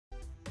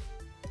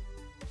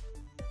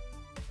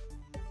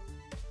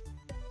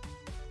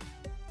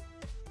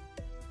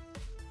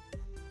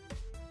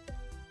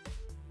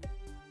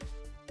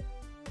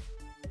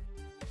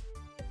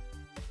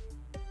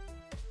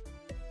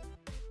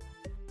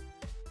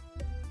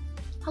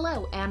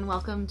Hello, and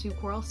welcome to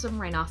Quarrelsome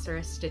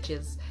Rhinoceros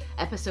Stitches,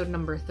 episode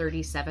number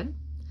 37.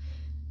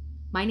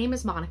 My name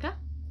is Monica.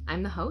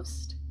 I'm the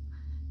host.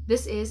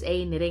 This is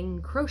a knitting,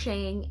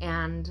 crocheting,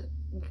 and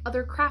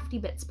other crafty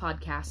bits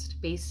podcast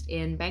based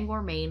in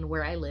Bangor, Maine,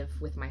 where I live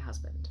with my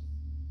husband.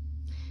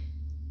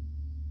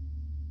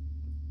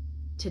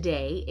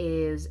 Today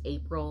is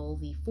April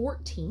the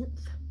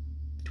 14th,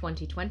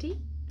 2020,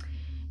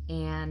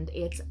 and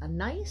it's a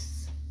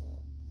nice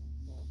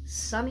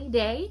sunny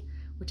day,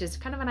 which is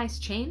kind of a nice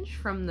change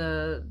from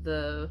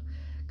the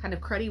kind of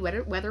cruddy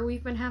weather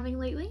we've been having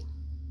lately.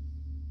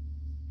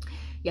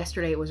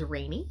 Yesterday it was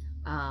rainy,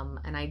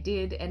 and I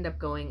did end up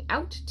going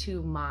out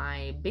to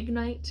my big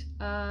night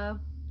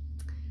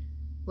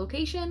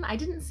location. I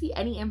didn't see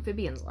any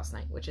amphibians last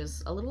night, which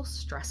is a little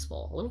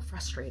stressful, a little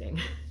frustrating.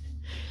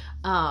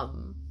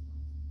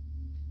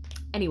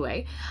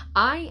 Anyway,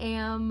 I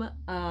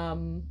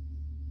am,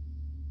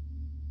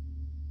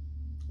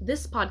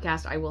 this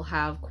podcast, I will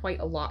have quite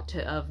a lot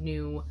of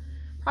new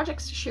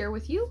projects to share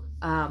with you.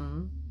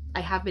 I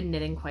have been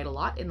knitting quite a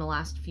lot in the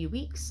last few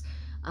weeks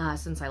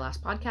since I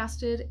last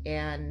podcasted,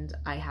 and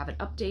I have an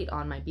update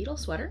on my beetle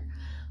sweater,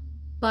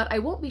 but I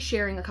won't be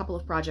sharing a couple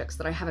of projects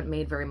that I haven't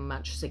made very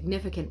much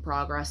significant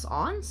progress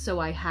on. So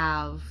I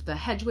have the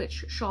Hedge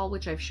Witch shawl,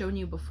 which I've shown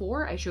you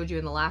before. I showed you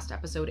in the last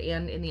episode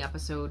and in the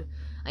episode,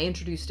 I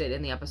introduced it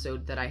in the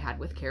episode that I had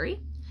with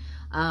Carrie.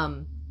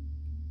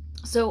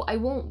 So I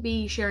won't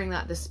be sharing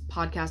that this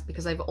podcast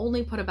because I've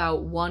only put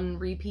about one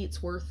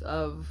repeat's worth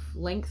of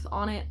length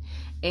on it,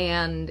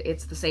 and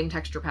it's the same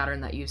texture pattern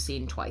that you've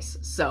seen twice.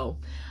 So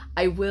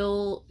I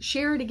will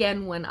share it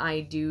again when I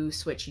do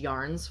switch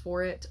yarns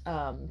for it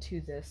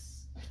to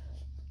this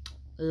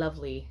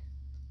lovely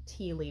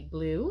tealy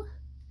blue,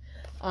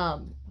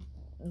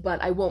 but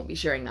I won't be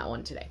sharing that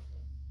one today.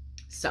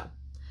 So,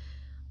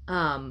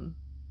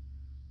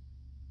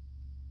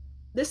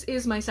 this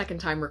is my second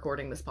time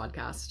recording this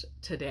podcast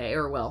today,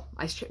 or well,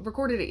 I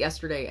recorded it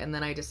yesterday and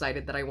then I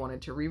decided that I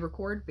wanted to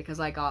re-record because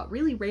I got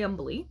really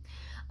rambly.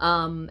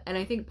 And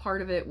I think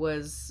part of it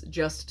was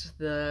just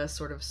the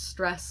sort of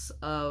stress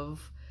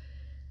of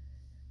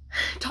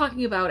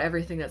talking about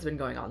everything that's been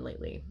going on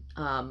lately.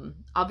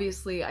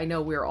 Obviously, I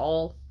know we're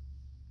all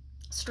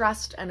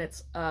stressed, and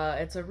it's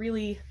a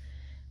really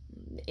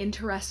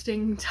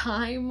interesting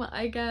time,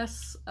 I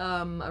guess.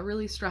 A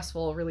really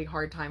stressful, really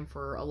hard time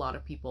for a lot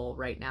of people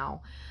right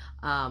now.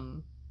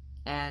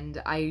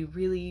 And I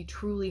really,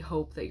 truly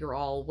hope that you're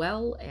all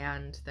well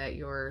and that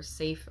you're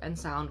safe and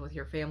sound with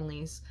your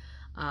families.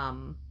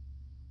 And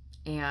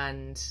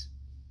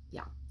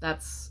yeah,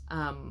 that's,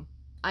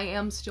 I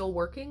am still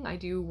working. I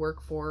do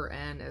work for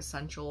an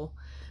essential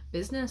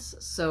business,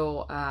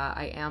 so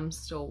I am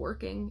still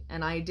working,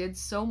 and I did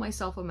sew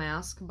myself a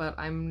mask, but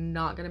I'm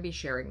not going to be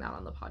sharing that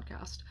on the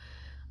podcast.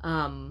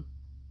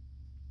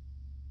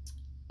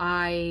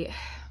 I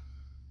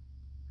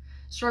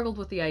struggled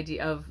with the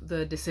idea of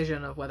the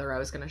decision of whether I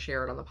was going to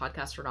share it on the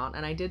podcast or not,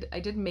 and I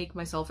did make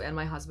myself and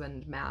my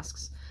husband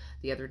masks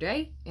the other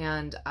day,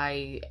 and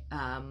I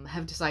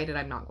have decided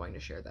I'm not going to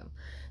share them.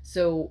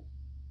 So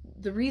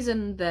the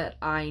reason that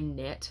I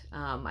knit,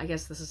 I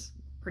guess this is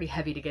pretty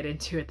heavy to get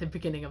into at the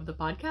beginning of the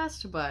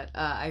podcast, but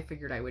I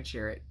figured I would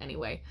share it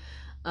anyway.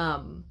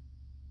 The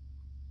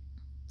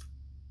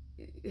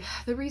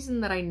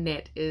reason that I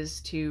knit is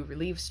to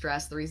relieve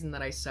stress. The reason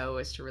that I sew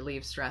is to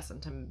relieve stress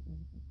and to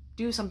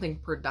do something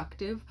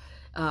productive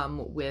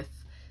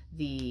with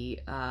the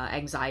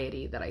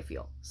anxiety that I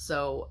feel.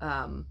 So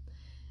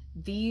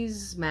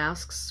these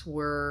masks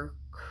were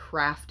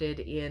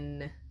crafted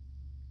in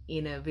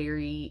a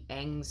very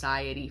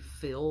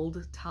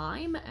anxiety-filled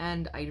time,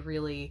 and I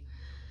really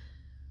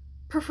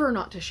prefer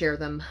not to share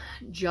them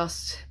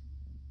just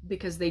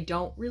because they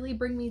don't really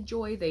bring me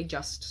joy. They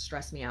just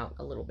stress me out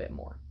a little bit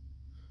more.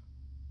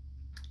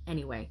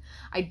 Anyway,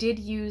 I did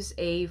use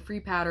a free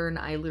pattern.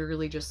 I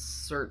literally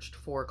just searched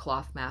for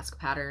cloth mask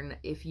pattern.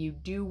 If you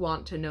do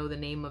want to know the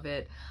name of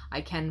it,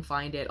 I can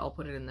find it. I'll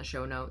put it in the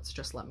show notes.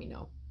 Just let me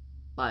know.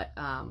 But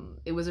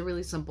it was a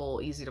really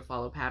simple, easy to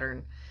follow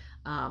pattern.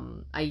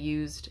 I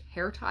used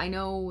hair tie. I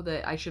know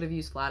that I should have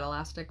used flat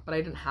elastic, but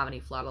I didn't have any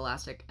flat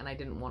elastic and I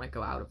didn't want to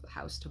go out of the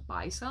house to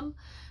buy some.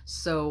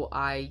 So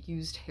I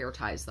used hair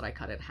ties that I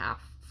cut in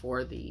half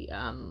for the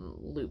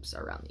loops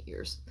around the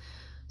ears.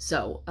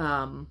 So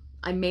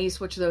I may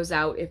switch those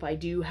out if I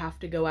do have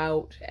to go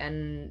out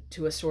and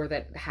to a store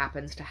that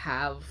happens to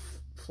have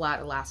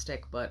flat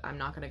elastic, but I'm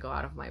not going to go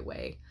out of my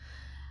way,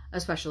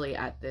 especially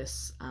at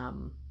this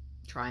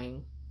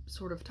trying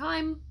sort of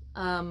time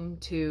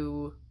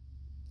to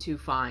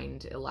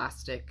find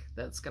elastic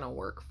that's gonna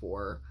work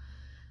for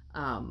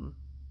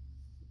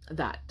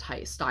that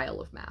style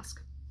of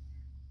mask.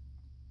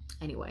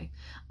 Anyway,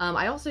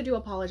 I also do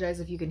apologize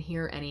if you can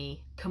hear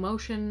any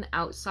commotion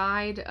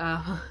outside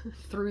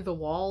through the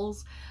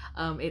walls.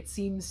 It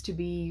seems to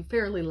be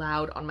fairly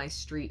loud on my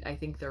street. I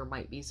think there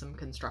might be some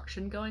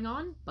construction going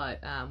on,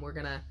 but we're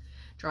gonna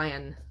try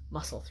and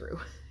muscle through.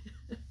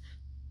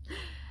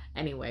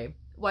 Anyway,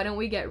 why don't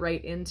we get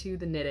right into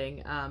the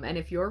knitting? And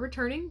if you're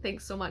returning,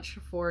 thanks so much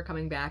for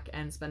coming back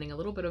and spending a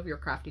little bit of your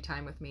crafty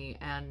time with me.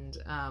 And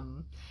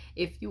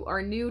if you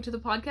are new to the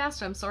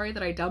podcast, I'm sorry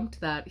that I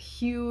dumped that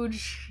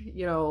huge,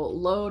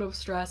 load of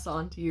stress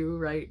onto you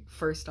right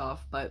first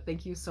off, but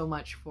thank you so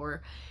much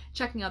for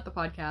checking out the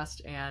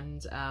podcast.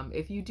 And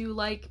if you do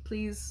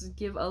please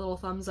give a little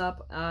thumbs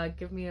up,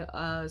 give me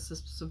a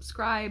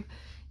subscribe,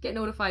 get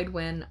notified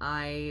when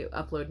I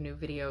upload new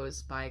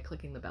videos by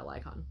clicking the bell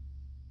icon.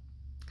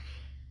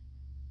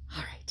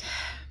 All right,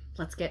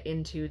 let's get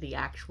into the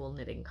actual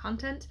knitting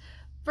content.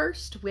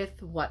 First, with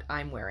what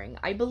I'm wearing.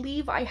 I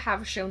believe I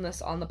have shown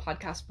this on the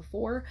podcast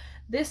before.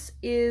 This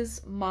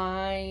is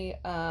my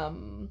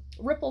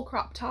ripple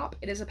crop top.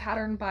 It is a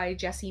pattern by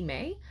Jessie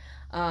May,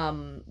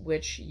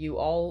 which you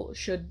all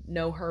should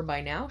know her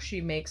by now. She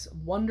makes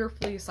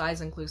wonderfully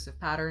size-inclusive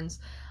patterns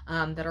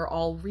that are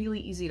all really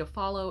easy to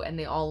follow, and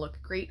they all look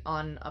great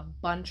on a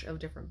bunch of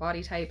different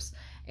body types,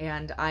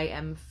 and I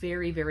am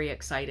very, very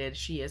excited.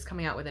 She is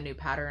coming out with a new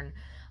pattern.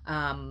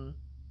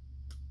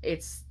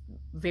 It's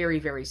very,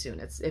 very soon.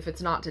 If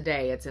it's not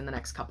today, it's in the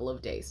next couple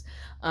of days.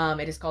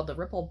 It is called the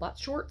Ripple Butt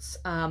Shorts,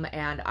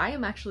 and I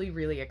am actually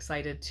really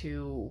excited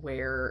to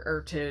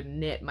to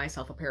knit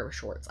myself a pair of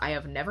shorts. I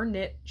have never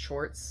knit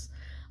shorts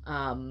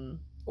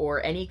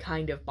or any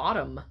kind of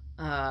bottom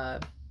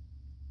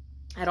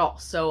at all,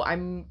 so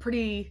I'm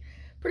pretty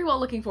well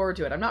looking forward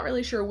to it. I'm not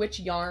really sure which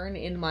yarn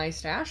in my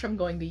stash I'm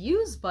going to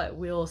use, but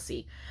we'll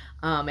see.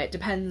 It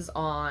depends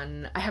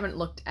on, I haven't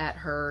looked at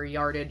her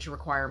yardage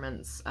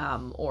requirements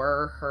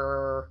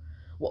or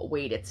what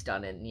weight it's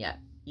done in yet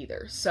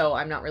either, so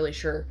I'm not really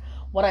sure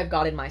what I've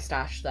got in my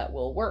stash that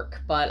will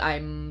work, but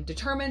I'm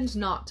determined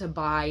not to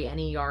buy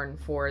any yarn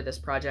for this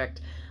project.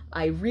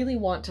 I really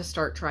want to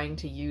start trying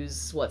to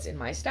use what's in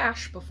my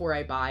stash before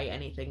I buy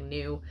anything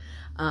new,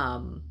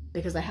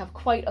 because I have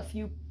quite a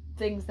few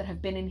things that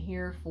have been in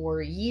here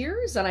for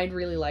years, and I'd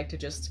really like to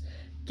just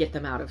get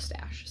them out of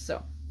stash.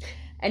 So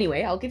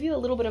anyway, I'll give you a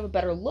little bit of a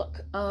better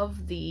look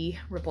of the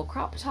ripple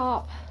crop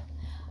top.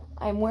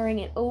 I'm wearing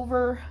it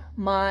over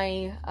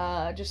my,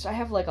 I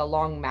have like a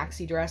long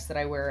maxi dress that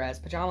I wear as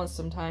pajamas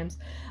sometimes.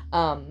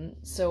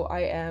 So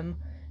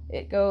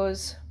it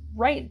goes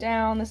right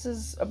down. This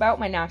is about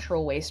my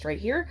natural waist right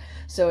here.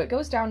 So it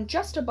goes down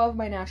just above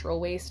my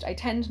natural waist. I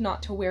tend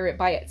not to wear it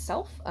by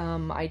itself.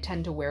 I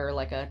tend to wear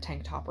like a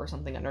tank top or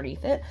something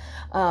underneath it.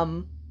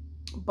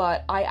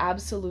 But I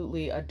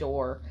absolutely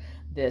adore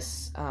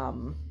this,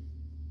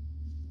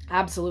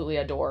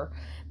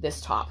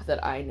 top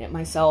that I knit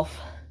myself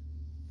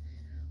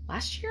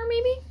last year,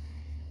 maybe?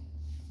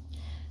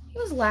 It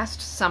was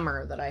last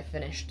summer that I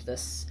finished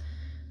this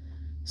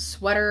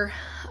sweater,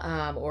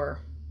 or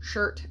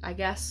shirt, I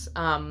guess,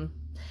 and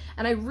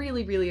I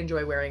really, really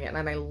enjoy wearing it,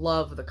 and I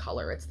love the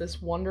color. It's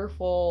this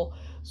wonderful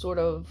sort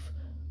of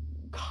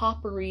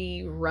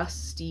coppery,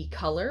 rusty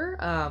color,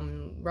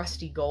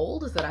 rusty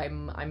gold that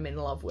I'm in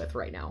love with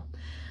right now.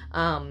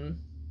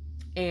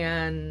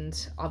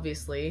 And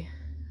obviously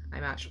I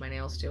matched my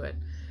nails to it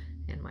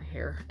and my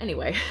hair.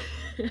 Anyway,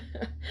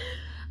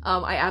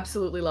 I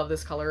absolutely love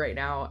this color right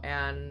now,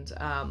 and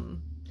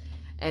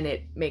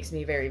it makes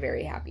me very,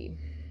 very happy.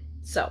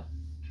 So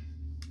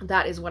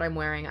that is what I'm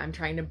wearing. I'm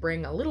trying to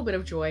bring a little bit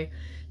of joy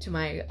to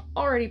my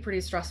already pretty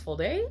stressful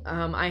day.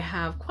 I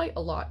have quite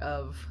a lot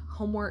of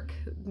homework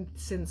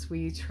since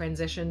we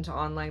transitioned to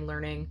online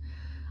learning.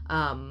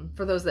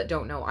 For those that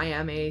don't know, I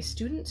am a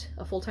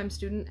full-time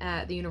student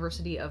at the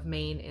University of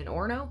Maine in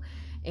Orono,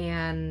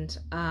 and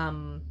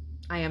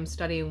I am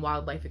studying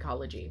wildlife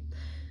ecology.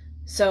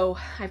 So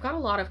I've got a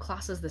lot of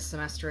classes this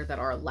semester that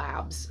are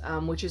labs,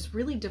 which is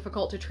really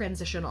difficult to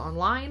transition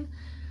online.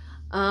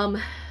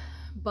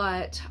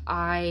 But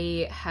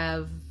I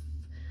have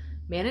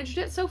managed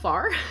it so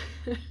far,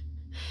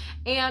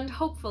 and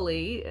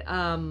hopefully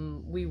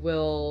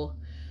it'll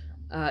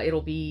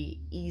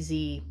be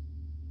easy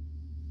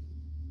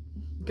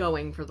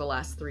going for the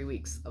last 3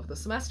 weeks of the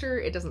semester.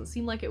 It doesn't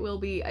seem like it will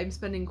be. I'm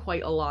spending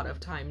quite a lot of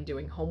time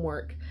doing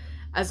homework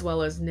as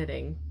well as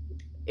knitting.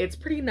 It's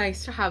pretty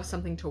nice to have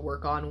something to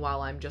work on while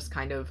I'm just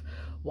kind of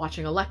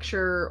watching a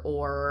lecture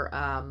or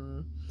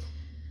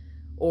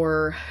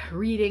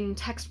reading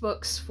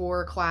textbooks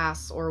for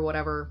class or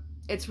whatever.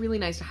 It's really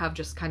nice to have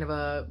just kind of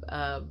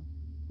a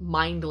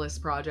mindless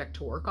project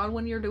to work on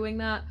when you're doing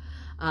that,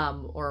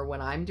 or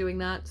when I'm doing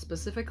that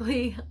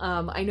specifically.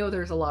 I know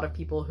there's a lot of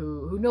people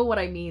who know what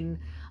I mean,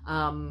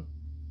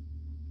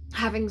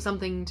 having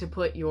something to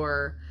put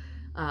your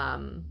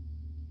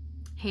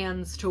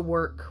hands to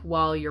work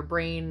while your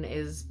brain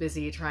is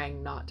busy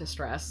trying not to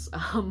stress,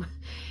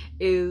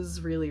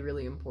 is really,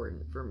 really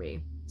important for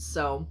me.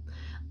 So,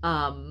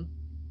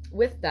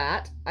 with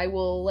that, I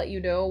will let you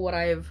know what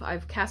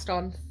I've cast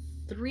on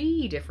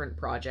 3 different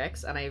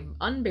projects, and I've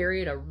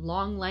unburied a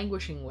long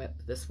languishing whip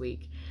this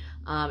week,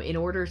 in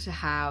order to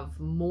have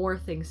more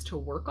things to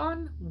work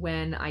on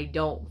when I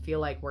don't feel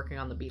like working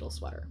on the beetle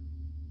sweater.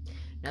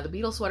 Now, the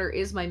beetle sweater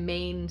is my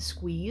main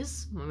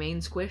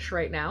squish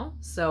right now,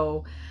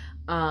 so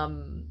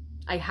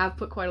I have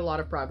put quite a lot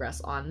of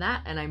progress on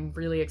that, and I'm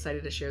really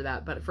excited to share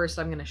that. But first,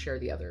 I'm going to share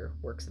the other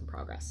works in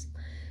progress.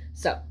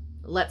 So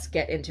let's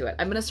get into it.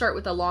 I'm going to start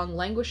with a long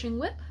languishing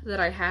whip that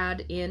I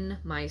had in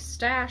my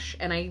stash,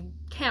 and I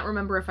can't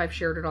remember if I've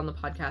shared it on the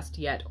podcast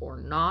yet or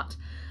not.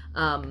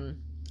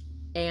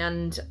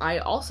 And I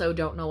also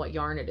don't know what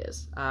yarn it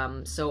is.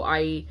 So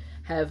I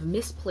have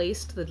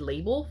misplaced the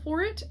label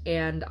for it,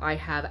 and I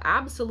have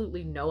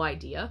absolutely no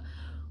idea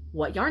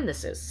what yarn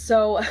this is.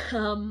 So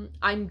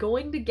I'm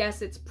going to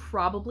guess it's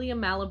probably a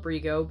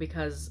Malabrigo,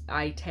 because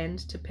I tend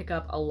to pick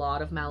up a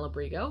lot of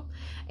Malabrigo.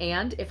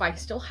 And if I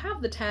still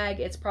have the tag,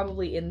 it's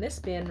probably in this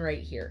bin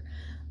right here.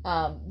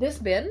 This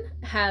bin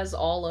has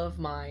all of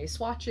my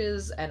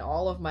swatches and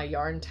all of my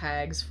yarn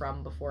tags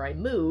from before I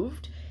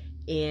moved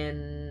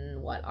in,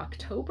 what,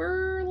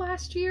 October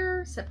last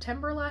year?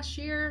 September last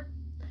year?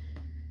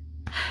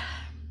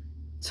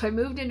 So I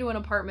moved into an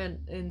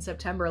apartment in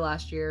September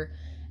last year,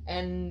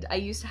 and I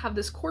used to have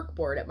this cork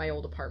board at my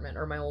old apartment,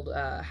 or my old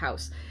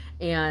house,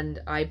 and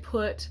I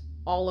put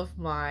all of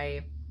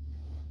my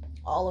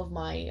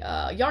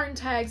yarn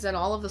tags and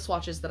all of the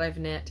swatches that I've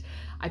knit,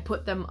 I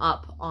put them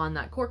up on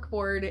that cork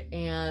board,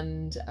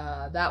 and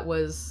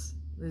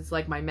it's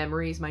like my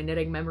memories, my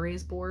knitting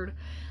memories board.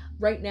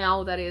 Right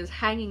now, that is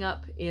hanging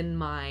up in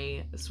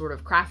my sort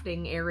of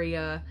crafting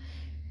area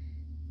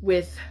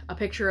with a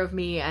picture of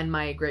me and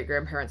my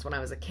great-grandparents when I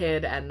was a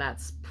kid, and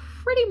that's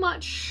pretty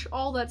much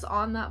all that's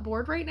on that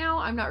board right now.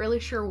 I'm not really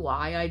sure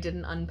why I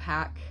didn't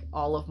unpack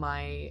all of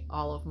my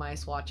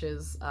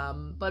swatches,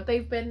 but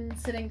they've been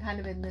sitting kind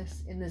of in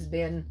this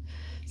bin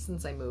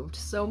since I moved.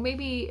 So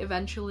maybe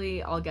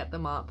eventually I'll get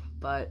them up,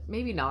 but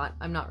maybe not.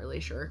 I'm not really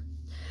sure.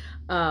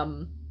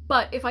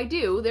 But if I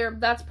do,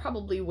 that's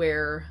probably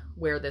where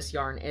this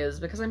yarn is,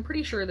 because I'm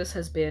pretty sure this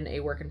has been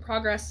a work in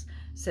progress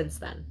since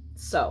then.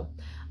 So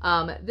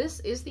this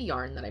is the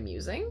yarn that I'm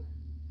using.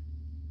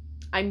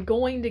 I'm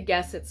going to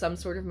guess it's some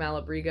sort of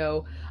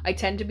Malabrigo. I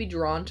tend to be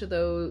drawn to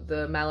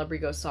the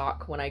Malabrigo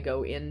sock when I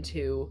go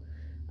into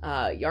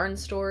yarn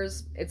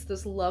stores. It's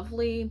this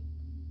lovely,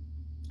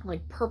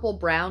 like, purple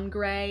brown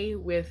gray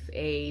with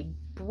a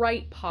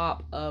bright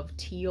pop of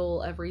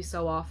teal every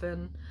so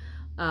often.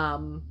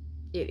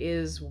 It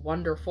is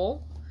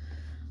wonderful.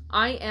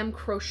 I am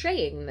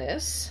crocheting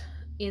this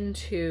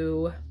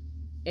into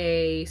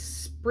a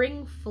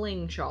spring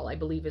fling shawl, I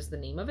believe is the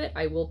name of it.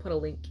 I will put a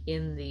link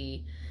in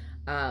the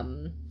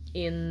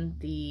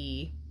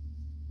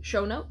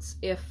show notes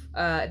if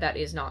that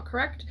is not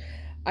correct.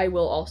 I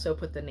will also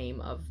put the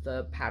name of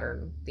the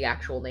pattern, the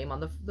actual name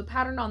on the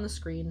pattern on the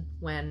screen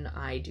when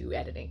I do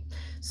editing.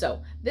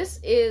 So this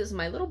is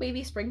my little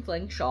baby spring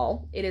fling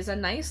shawl. It is a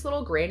nice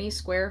little granny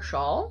square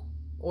shawl,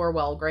 or,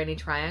 well, granny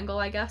triangle,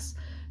 I guess,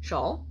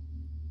 shawl.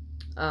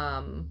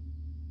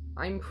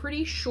 I'm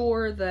pretty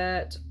sure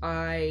that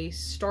I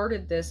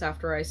started this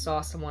after I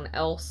saw someone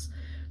else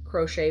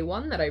crochet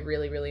one that I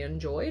really, really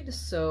enjoyed,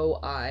 so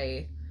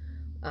I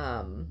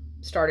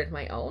started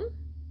my own,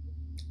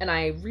 and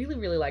I really,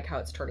 really like how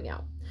it's turning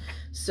out.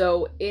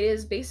 So it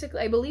is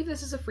basically, I believe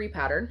this is a free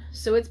pattern,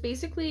 so it's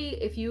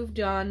basically, if you've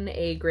done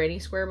a granny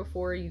square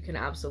before, you can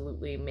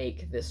absolutely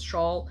make this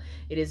shawl.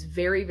 It is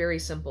very, very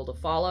simple to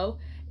follow,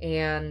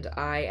 and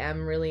I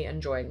am really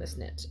enjoying this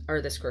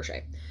this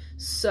crochet.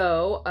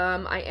 So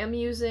I am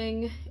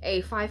using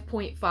a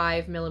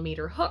 5.5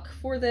 millimeter hook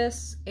for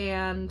this,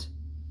 and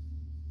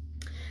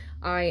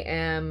I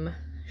am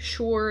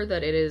sure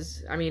that it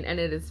is, and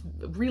it is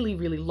really,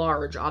 really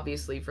large,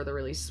 obviously, for the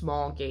really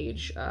small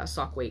gauge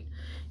sock weight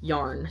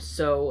yarn.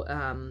 So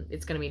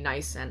it's going to be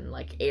nice and,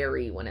 like,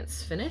 airy when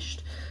it's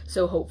finished.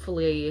 So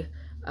hopefully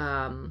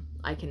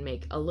I can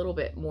make a little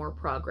bit more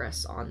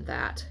progress on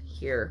that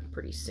here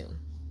pretty soon.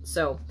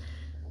 So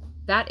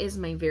that is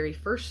my very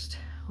first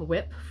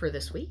whip for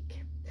this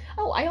week.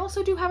 Oh, I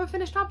also do have a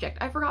finished object.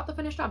 I forgot the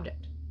finished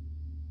object.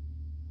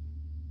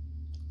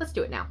 Let's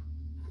do it now.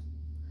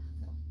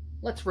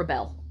 Let's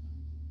rebel.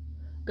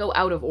 Go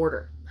out of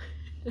order.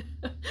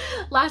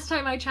 Last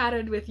time I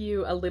chatted with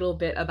you a little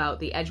bit about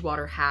the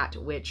Edgewater hat,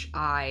 which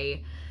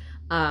I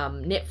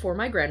knit for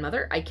my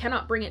grandmother. I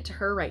cannot bring it to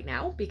her right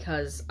now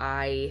because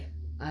I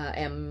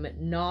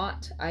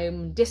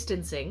am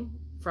distancing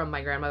from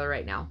my grandmother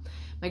right now.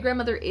 My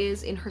grandmother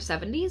is in her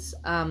 70s.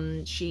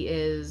 She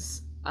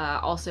is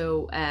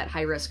also at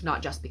high risk,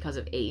 not just because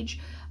of age.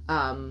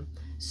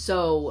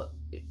 So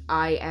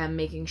I am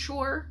making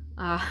sure,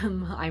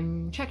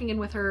 I'm checking in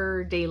with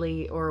her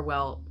daily, or,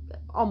 well,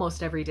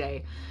 almost every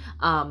day,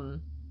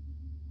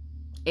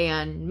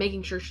 and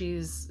making sure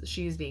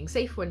she's being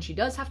safe when she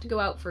does have to go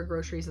out for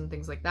groceries and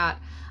things like that,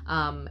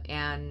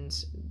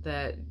 and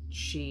that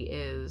she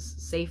is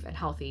safe and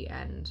healthy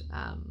and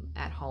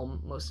at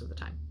home most of the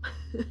time.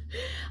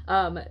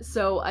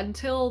 So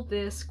until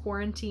this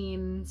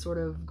quarantine sort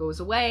of goes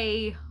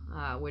away,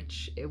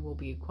 which it will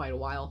be quite a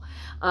while,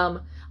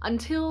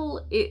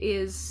 until it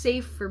is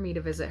safe for me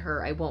to visit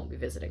her, I won't be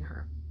visiting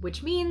her,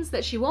 which means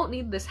that she won't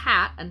need this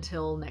hat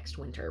until next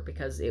winter,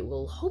 because it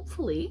will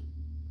hopefully,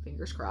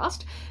 fingers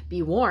crossed,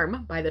 be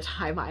warm by the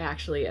time I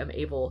actually am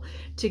able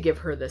to give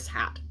her this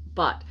hat.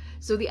 But,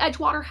 so the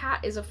Edgewater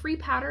hat is a free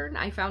pattern.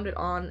 I found it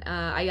on,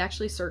 I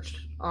actually searched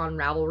on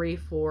Ravelry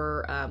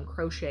for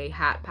crochet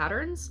hat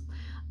patterns.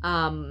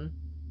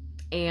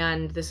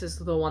 And this is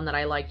the one that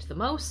I liked the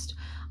most.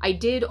 I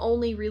did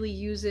only really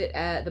use it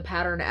at the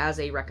pattern as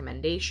a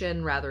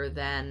recommendation rather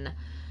than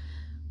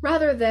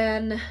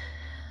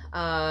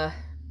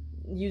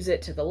use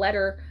it to the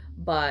letter,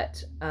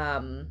 but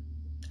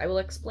I will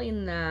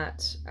explain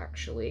that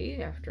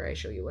actually after I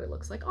show you what it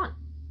looks like on.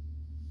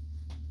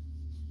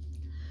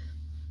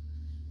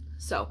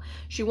 So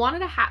she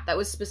wanted a hat that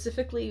was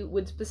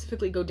would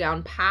specifically go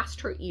down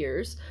past her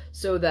ears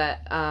so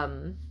that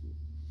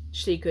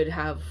she could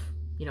have,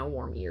 you know,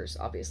 warm ears,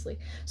 obviously.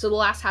 So the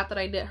last hat that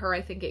I knit her,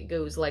 I think it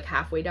goes like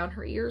halfway down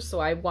her ears. So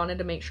I wanted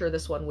to make sure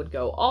this one would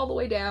go all the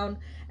way down,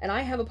 and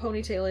I have a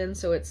ponytail in,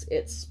 so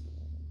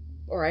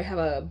or I have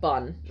a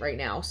bun right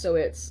now, so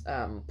it's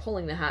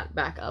pulling the hat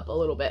back up a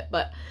little bit.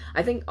 But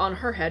I think on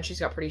her head,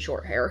 she's got pretty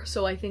short hair,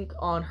 so I think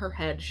on her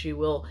head she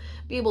will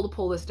be able to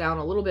pull this down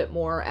a little bit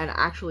more and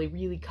actually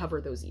really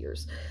cover those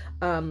ears.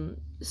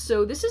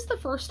 So this is the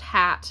first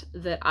hat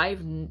that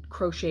I've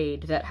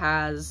crocheted that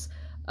has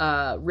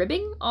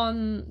ribbing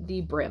on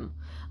the brim.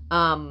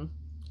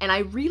 And I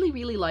really,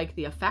 really like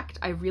the effect.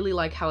 I really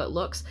like how it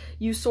looks.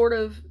 You sort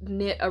of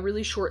knit a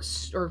really short,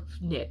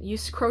 you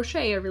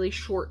crochet a really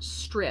short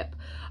strip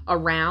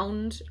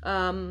around,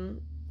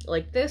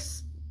 like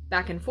this,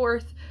 back and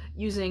forth,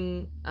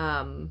 using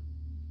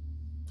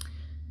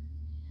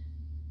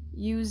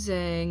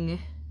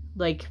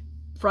like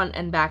front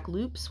and back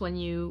loops when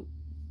you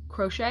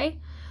crochet.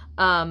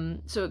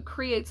 So it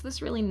creates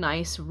this really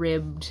nice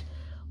ribbed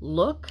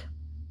look.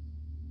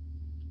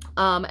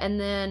 And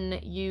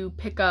then you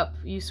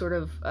sort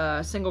of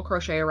single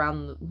crochet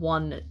around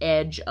one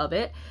edge of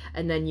it,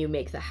 and then you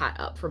make the hat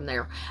up from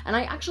there. And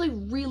I actually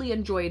really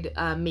enjoyed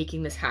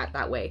making this hat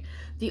that way.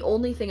 The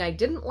only thing I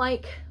didn't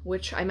like,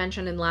 which I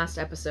mentioned in last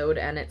episode,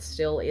 and it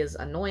still is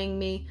annoying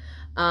me,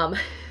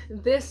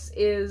 this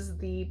is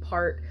the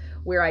part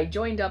where I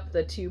joined up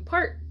the two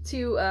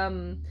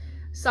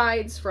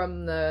sides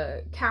from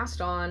the cast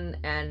on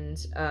and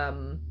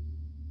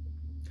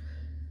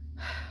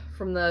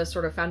from the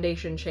sort of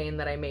foundation chain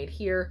that I made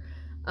here.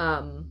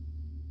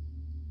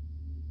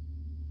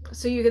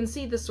 So you can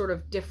see this sort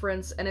of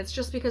difference, and it's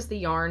just because the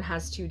yarn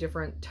has two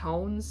different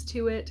tones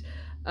to it.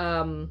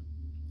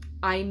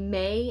 I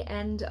may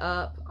end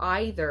up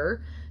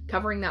either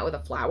covering that with a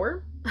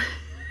flower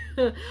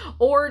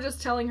or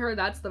just telling her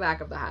that's the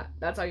back of the hat.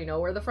 That's how you know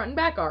where the front and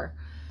back are,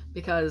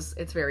 because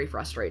it's very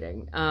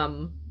frustrating.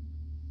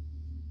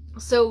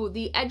 So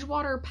the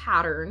Edgewater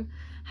pattern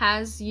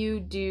has you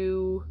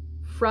do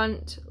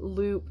front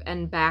loop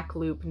and back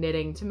loop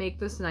knitting to make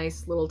this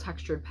nice little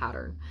textured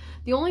pattern.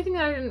 The only thing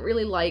that I didn't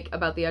really like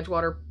about the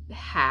Edgewater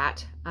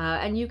hat,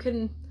 and you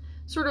can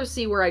sort of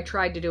see where I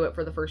tried to do it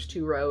for the first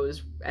 2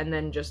 rows and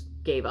then just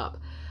gave up.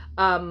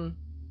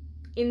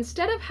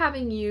 Instead of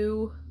having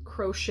you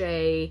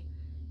crochet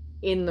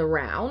in the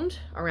round,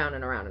 around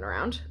and around and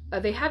around,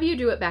 they have you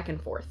do it back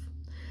and forth.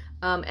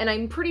 And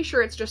I'm pretty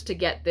sure it's just to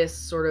get this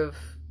sort of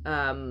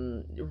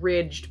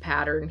ridged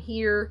pattern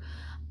here.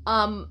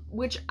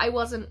 Which I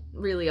wasn't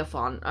really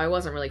fond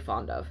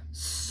of.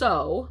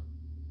 So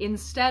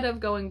instead of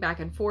going back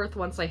and forth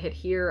once I hit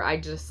here, I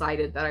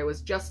decided that I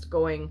was just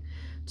going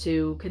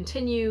to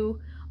continue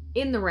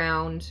in the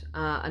round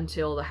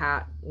until the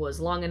hat was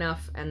long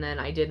enough, and then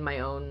I did my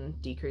own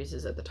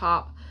decreases at the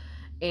top.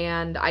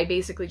 And I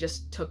basically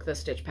just took the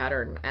stitch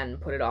pattern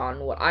and put it on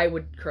what I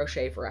would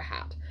crochet for a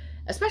hat,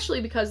 especially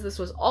because this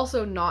was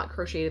also not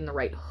crocheted in the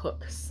right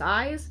hook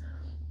size.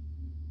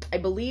 I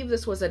believe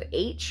this was an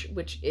H,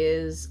 which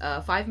is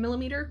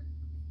 5mm.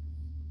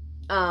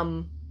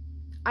 I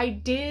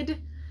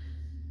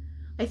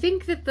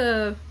think that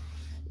the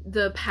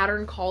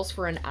pattern calls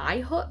for an I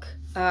hook,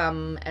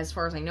 as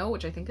far as I know,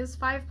 which I think is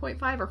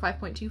 5.5 or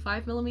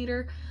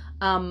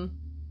 5.25mm.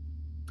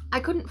 I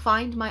couldn't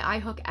find my I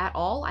hook at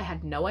all. I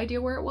had no idea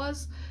where it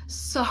was.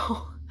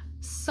 So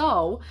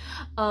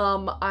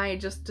I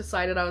just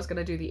decided I was going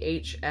to do the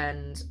H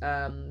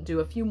and do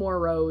a few more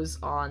rows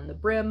on the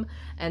brim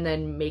and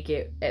then make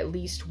it at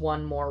least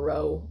one more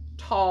row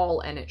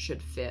tall, and it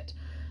should fit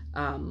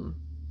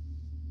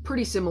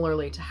pretty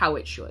similarly to how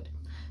it should.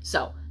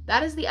 So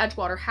that is the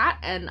Edgewater hat,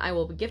 and I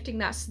will be gifting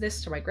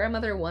this to my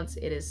grandmother once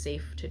it is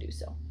safe to do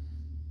so.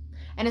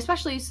 And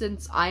especially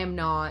since I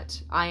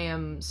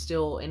am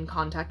still in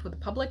contact with the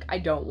public, I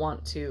don't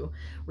want to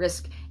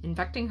risk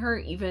infecting her,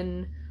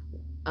 even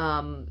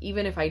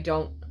if I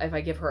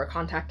give her a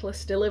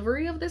contactless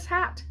delivery of this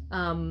hat.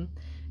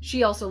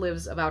 She also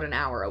lives about an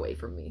hour away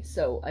from me,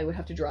 so I would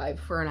have to drive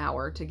for an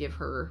hour to give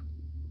her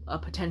a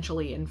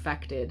potentially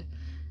infected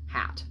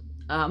hat,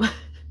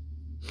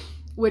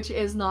 which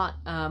is not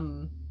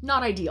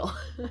ideal.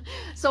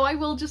 So I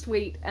will just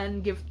wait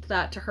and give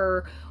that to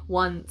her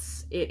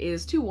once it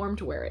is too warm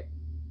to wear it.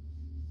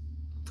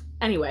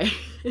 Anyway,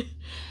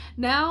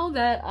 now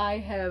that I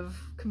have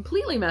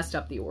completely messed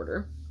up the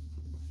order,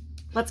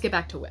 let's get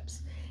back to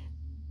whips.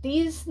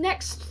 These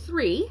next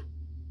 3,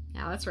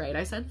 yeah, that's right,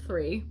 I said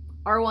 3.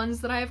 are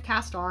ones that I have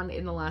cast on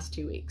in the last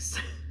 2 weeks.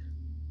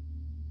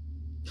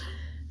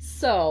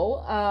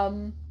 So,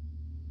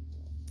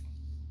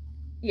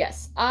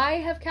 yes, I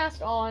have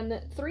cast on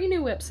 3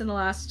 new whips in the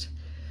last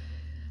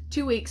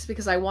 2 weeks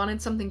because I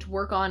wanted something to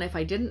work on if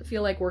I didn't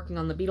feel like working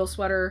on the beetle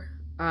sweater.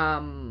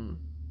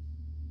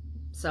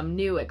 Some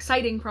new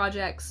exciting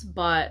projects,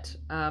 but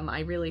I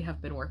really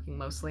have been working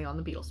mostly on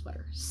the beetle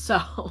sweater.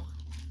 So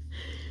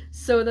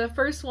the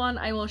first one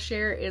I will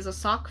share is a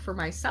sock for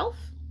myself.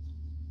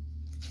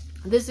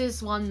 This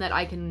is one that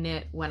I can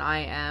knit when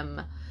I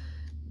am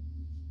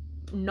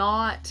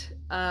not,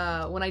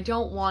 when I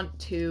don't want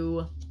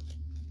to,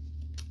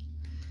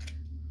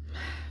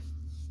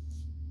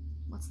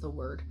 what's the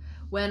word?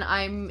 When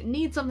I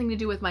need something to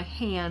do with my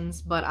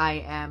hands, but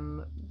I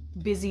am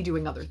busy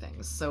doing other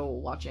things. So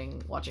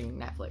watching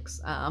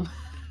Netflix.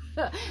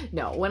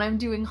 No, when I'm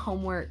doing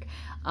homework,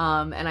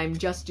 and I'm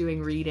just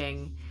doing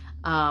reading,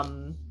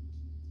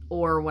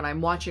 or when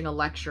I'm watching a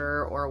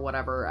lecture or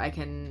whatever, I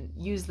can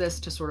use this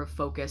to sort of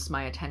focus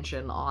my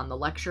attention on the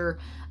lecture,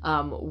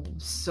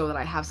 so that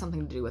I have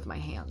something to do with my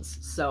hands.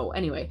 So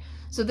anyway,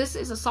 so this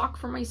is a sock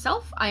for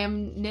myself. I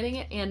am knitting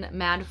it in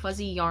Mad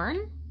Fuzzy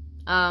yarn.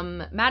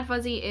 Mad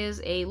Fuzzy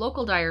is a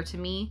local dyer to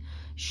me.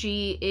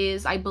 She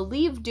is, I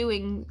believe,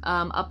 doing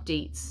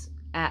updates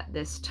at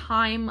this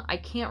time. I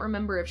can't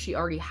remember if she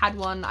already had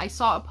one. I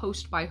saw a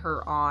post by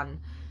her on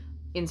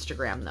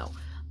Instagram though.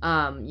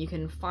 You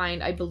can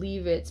find, I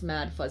believe it's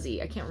Mad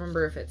Fuzzy. I can't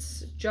remember if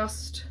it's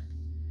just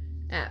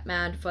at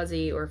Mad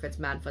Fuzzy or if it's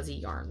Mad Fuzzy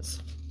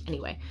Yarns.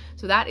 Anyway,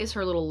 so that is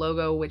her little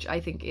logo, which I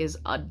think is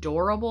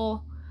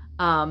adorable.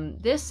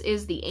 This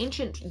is the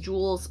Ancient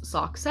Jewels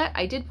sock set.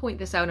 I did point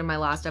this out in my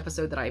last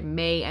episode that I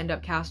may end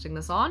up casting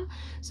this on.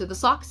 So the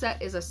sock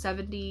set is a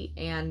 70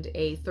 and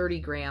a 30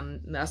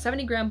 gram, a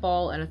 70 gram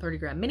ball and a 30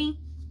 gram mini.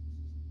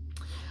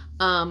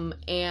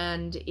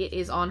 And it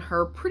is on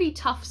her pretty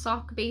tough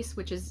sock base,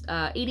 which is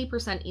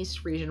 80% East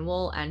Frisian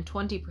wool and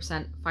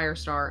 20%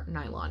 Firestar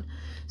nylon.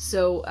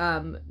 So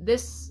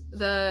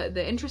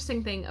the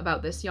interesting thing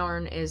about this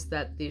yarn is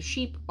that the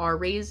sheep are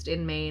raised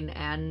in Maine,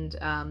 and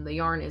the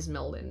yarn is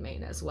milled in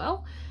Maine as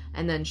well,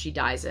 and then she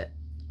dyes it.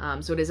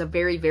 So it is a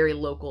very, very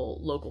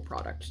local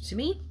product to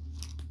me.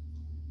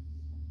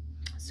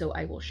 So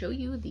I will show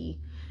you the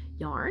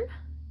yarn.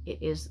 It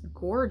is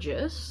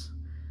gorgeous.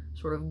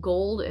 Sort of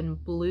gold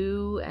and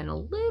blue and a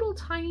little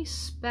tiny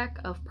speck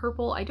of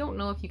purple. I don't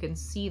know if you can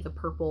see the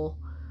purple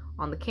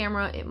on the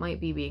camera. It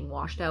might be being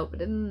washed out,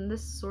 but in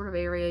this sort of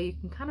area you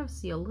can kind of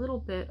see a little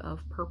bit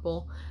of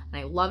purple, and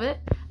I love it.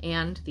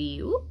 And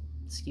the,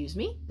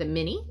 the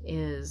mini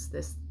is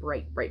this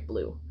bright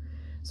blue.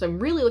 So I'm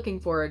really looking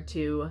forward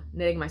to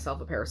knitting myself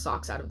a pair of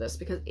socks out of this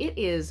because it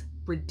is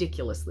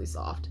ridiculously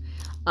soft.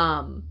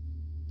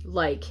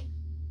 Like,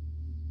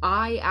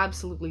 I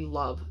absolutely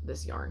love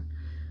this yarn.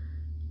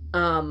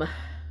 But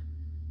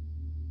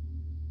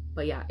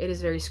yeah, it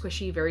is very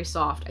squishy, very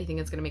soft. I think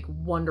it's going to make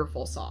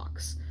wonderful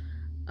socks.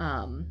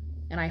 And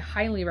I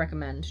highly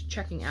recommend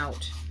checking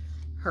out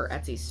her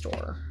Etsy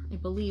store. I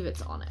believe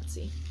it's on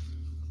Etsy.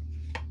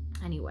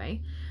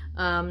 Anyway,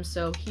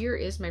 so here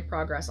is my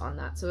progress on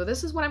that. So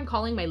this is what I'm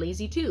calling my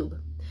lazy tube.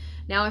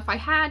 Now, if I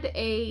had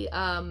a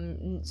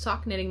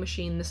sock knitting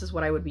machine, this is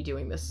what I would be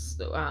doing this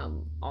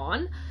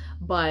on.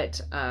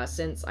 But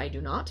since I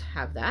do not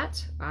have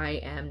that, I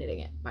am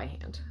knitting it by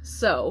hand.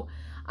 So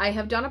I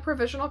have done a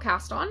provisional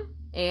cast on,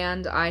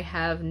 and I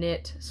have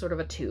knit sort of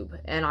a tube,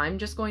 and I'm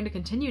just going to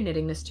continue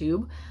knitting this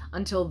tube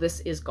until this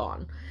is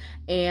gone.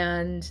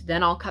 And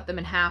then I'll cut them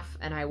in half,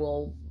 and I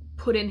will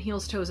put in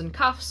heels, toes, and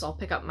cuffs. I'll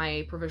pick up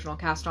my provisional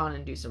cast on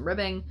and do some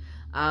ribbing.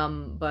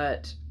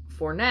 But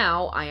for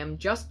now, I am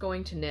just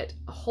going to knit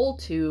a whole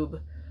tube,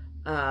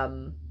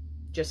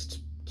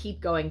 just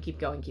keep going,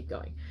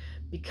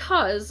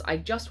 because I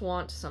just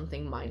want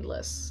something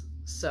mindless.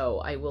 So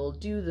I will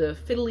do the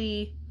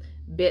fiddly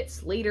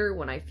bits later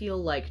when I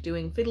feel like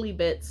doing fiddly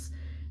bits,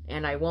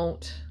 and I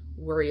won't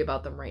worry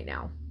about them right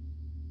now.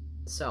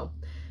 So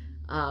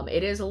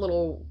it is a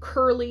little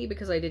curly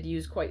because I did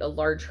use quite a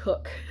large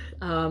hook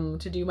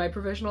to do my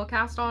provisional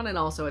cast on, and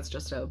also it's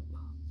just a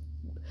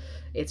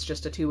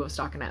tube of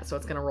stockinette, so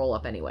it's gonna roll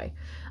up anyway.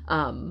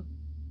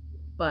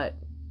 But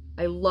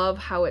I love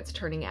how it's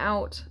turning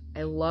out.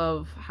 I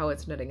love how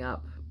it's knitting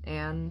up,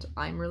 and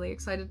I'm really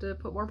excited to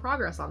put more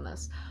progress on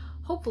this.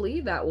 Hopefully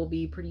that will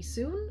be pretty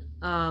soon,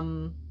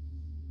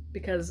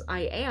 because I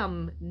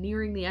am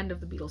nearing the end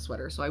of the beetle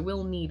sweater, so I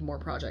will need more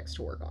projects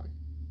to work on.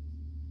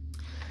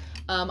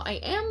 I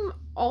am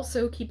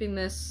also keeping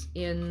this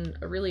in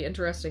a really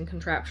interesting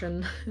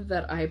contraption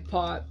that I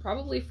bought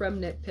probably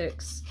from Knit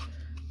Picks.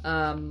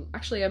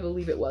 Actually, I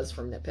believe it was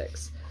from Knit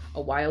Picks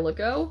a while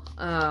ago.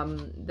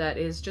 That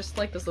is just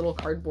like this little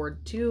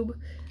cardboard tube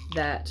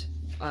that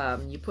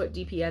you put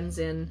DPNs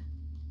in.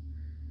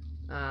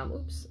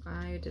 Oops,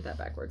 I did that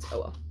backwards.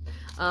 Oh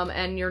well.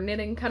 And your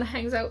knitting kind of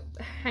hangs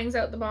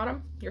out the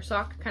bottom. Your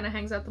sock kind of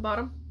hangs out the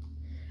bottom,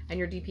 and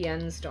your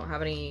DPNs don't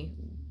have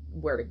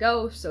anywhere to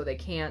go, so they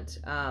can't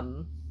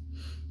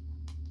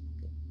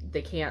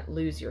they can't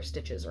lose your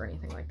stitches or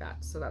anything like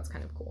that. So that's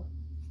kind of cool.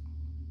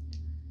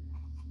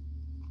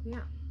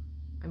 Yeah,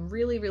 I'm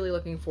really, really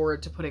looking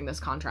forward to putting this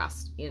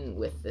contrast in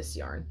with this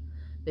yarn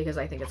because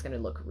I think it's going to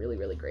look really,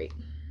 really great.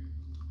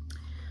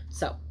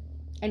 So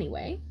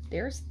anyway,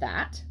 there's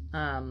that.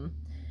 But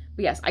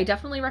yes, I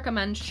definitely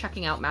recommend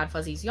checking out Mad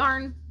Fuzzy's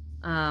yarn.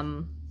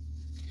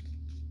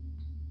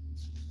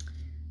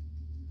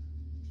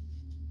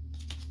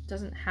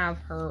 Doesn't have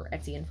her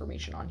Etsy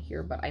information on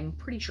here, but I'm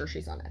pretty sure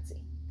she's on Etsy.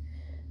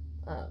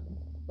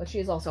 But she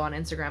is also on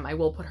Instagram. I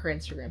will put her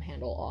Instagram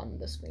handle on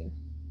the screen.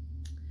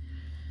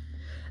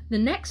 The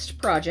next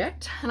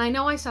project, and I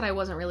know I said I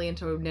wasn't really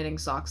into knitting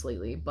socks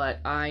lately, but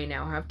I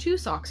now have 2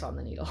 socks on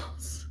the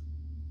needles.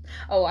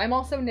 Oh, I'm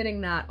also knitting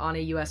that on a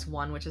US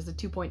 1, which is a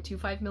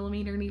 2.25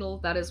 millimeter needle.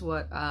 That is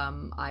what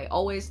I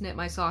always knit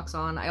my socks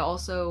on. I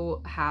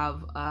also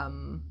have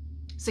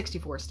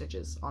 64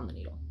 stitches on the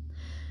needle.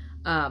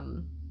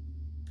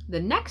 The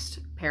next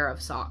pair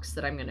of socks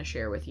that I'm going to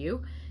share with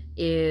you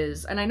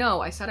is, and I know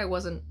I said I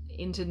wasn't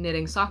into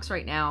knitting socks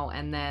right now,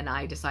 and then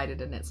I decided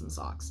to knit some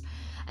socks.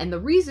 And the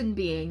reason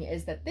being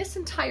is that this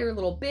entire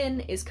little bin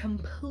is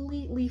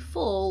completely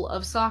full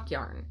of sock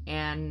yarn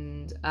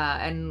and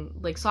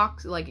like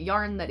socks, like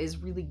yarn that is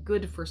really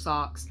good for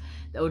socks,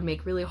 that would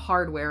make really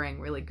hard wearing,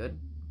 really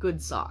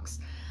good socks,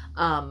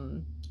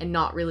 and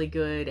not really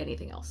good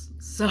anything else.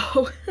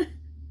 So,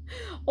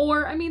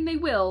 or I mean they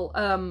will,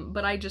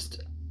 but I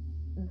just,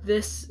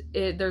 there's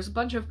a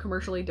bunch of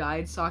commercially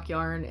dyed sock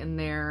yarn in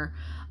there,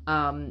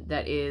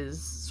 that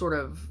is sort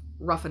of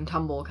rough and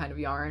tumble kind of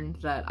yarn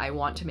that I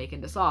want to make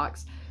into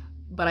socks,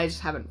 but I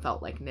just haven't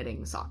felt like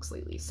knitting socks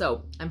lately.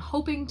 So I'm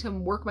hoping to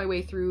work my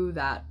way through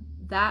that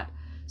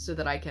so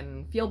that I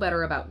can feel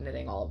better about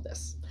knitting all of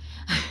this.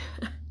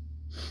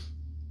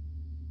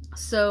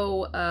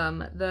 So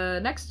the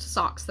next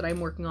socks that I'm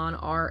working on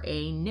are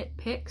a Knit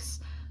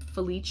Picks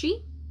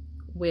Felici,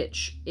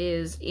 which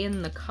is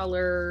in the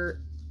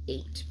color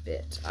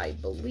 8-bit, I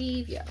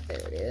believe. Yeah, there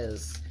it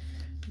is.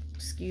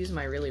 Excuse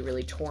my really,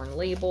 really torn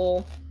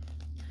label.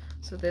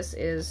 So this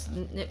is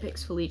Knit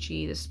Picks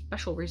Felici, the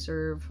Special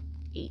Reserve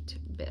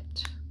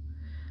 8-bit.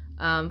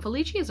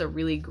 Felici is a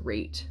really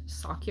great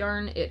sock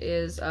yarn. It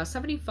is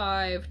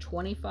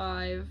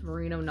 75/25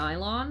 merino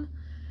nylon.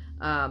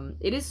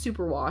 It is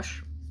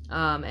superwash,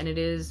 and it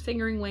is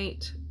fingering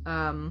weight.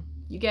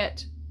 You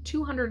get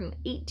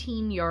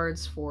 218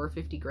 yards for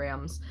 50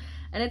 grams,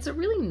 and it's a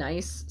really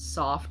nice,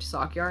 soft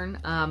sock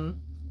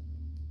yarn.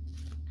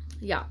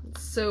 Yeah,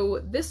 so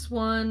this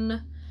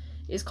one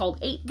is called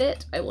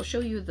 8-bit. I will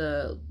show you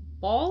the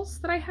balls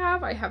that I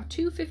have. I have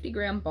 2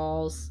 50-gram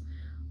balls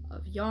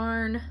of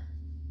yarn.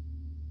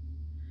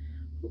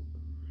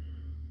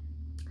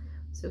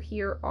 So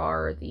here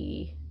are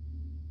the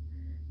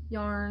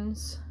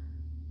yarns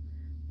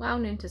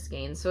wound into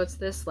skeins. So it's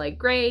this like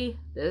gray,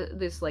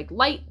 this like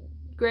light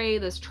gray,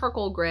 this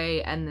charcoal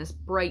gray, and this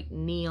bright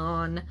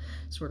neon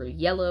sort of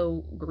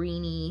yellow,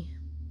 greeny,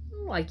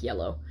 like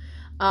yellow.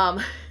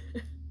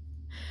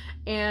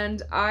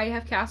 And I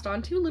have cast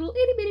on 2 little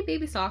itty bitty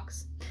baby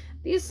socks.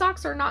 These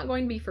socks are not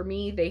going to be for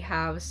me. They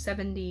have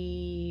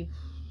 70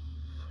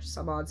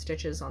 some odd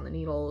stitches on the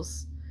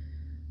needles.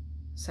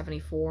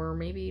 74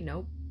 maybe,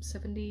 nope,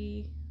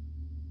 70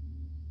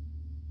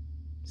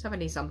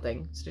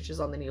 something stitches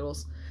on the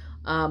needles.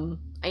 I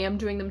am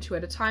doing them 2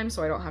 at a time,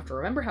 so I don't have to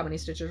remember how many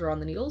stitches are on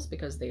the needles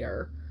because they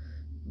are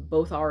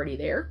both already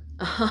there.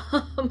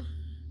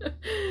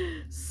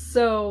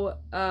 So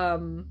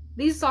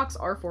these socks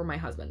are for my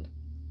husband.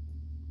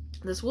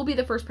 This will be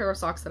the first pair of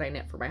socks that I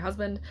knit for my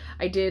husband.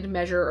 I did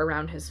measure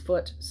around his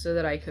foot so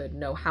that I could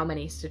know how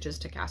many stitches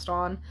to cast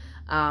on,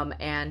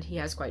 and he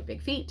has quite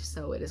big feet,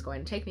 so it is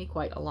going to take me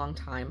quite a long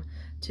time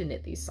to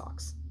knit these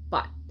socks.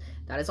 But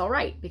that is all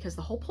right, because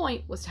the whole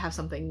point was to have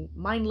something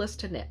mindless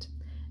to knit.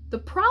 The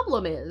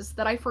problem is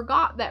that I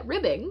forgot that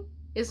ribbing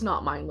is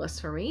not mindless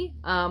for me.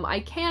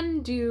 I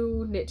can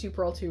do knit 2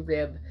 purl 2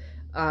 rib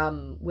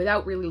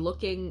without really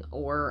looking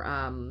or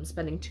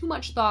spending too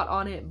much thought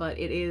on it, but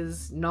it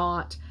is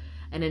not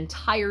an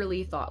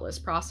entirely thoughtless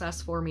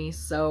process for me.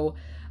 So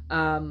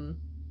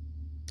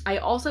I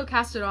also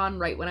cast it on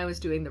right when I was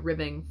doing the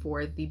ribbing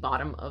for the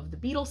bottom of the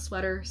beetle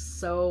sweater,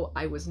 so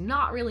I was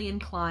not really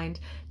inclined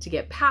to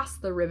get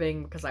past the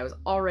ribbing because I was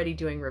already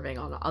doing ribbing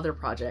on other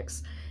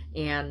projects,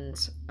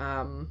 and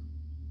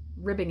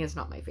ribbing is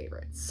not my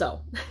favorite.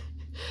 So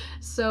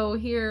so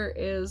here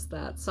is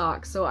that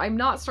sock. So I'm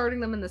not starting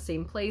them in the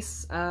same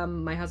place.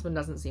 My husband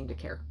doesn't seem to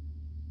care.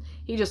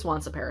 He just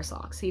wants a pair of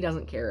socks. He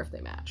doesn't care if they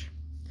match.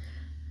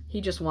 He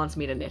just wants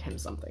me to knit him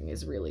something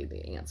is really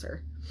the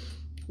answer.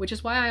 Which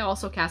is why I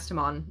also cast him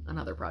on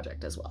another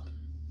project as well.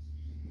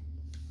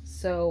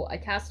 So I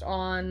cast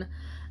on,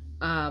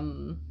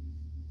 I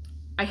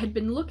had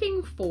been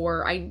looking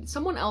for,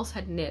 someone else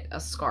had knit a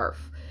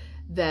scarf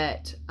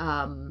that,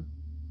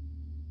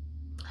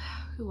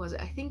 who was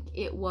it? I think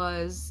it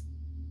was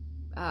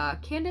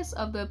Candace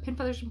of the Pin,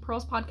 Feathers, and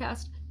Pearls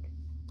podcast,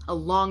 a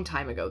long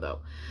time ago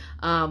though,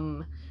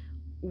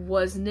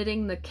 was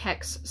knitting the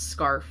Kex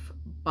scarf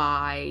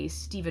by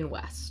Stephen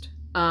West.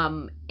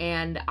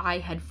 And I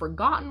had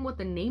forgotten what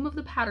the name of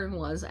the pattern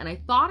was, and I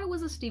thought it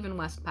was a Stephen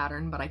West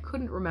pattern, but I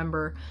couldn't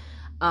remember.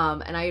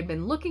 And I had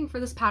been looking for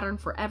this pattern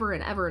forever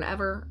and ever and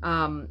ever.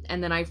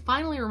 And then I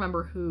finally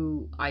remember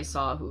who I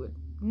saw who had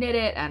knit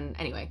it. And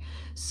anyway,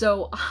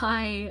 so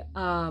I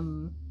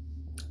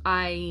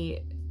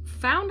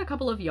found a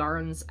couple of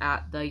yarns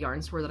at the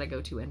yarn store that I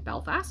go to in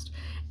Belfast.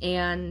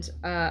 And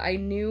I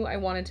knew I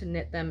wanted to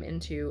knit them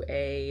into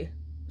a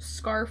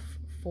scarf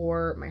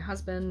for my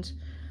husband.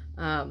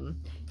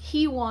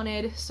 He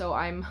wanted, so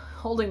I'm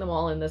holding them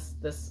all in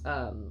this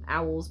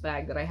Owls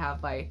bag that I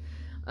have by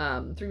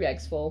 3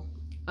 bags full.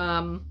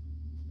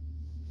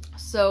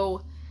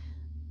 So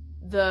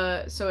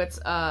it's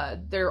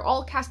they're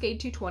all Cascade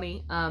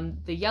 220.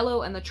 The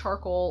yellow and the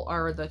charcoal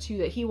are the 2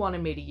 that he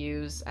wanted me to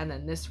use, and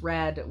then this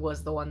red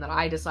was the one that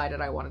I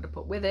decided I wanted to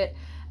put with it.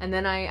 And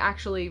then I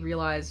actually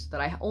realized that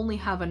I only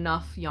have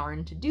enough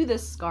yarn to do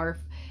this scarf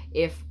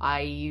if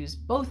I use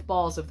both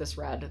balls of this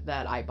red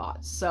that I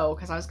bought. So,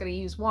 because I was going to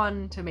use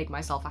one to make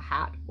myself a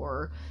hat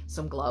or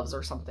some gloves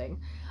or something.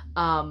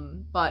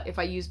 But if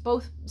I use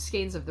both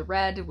skeins of the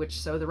red,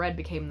 so the red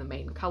became the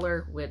main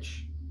color,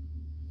 which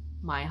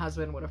my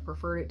husband would have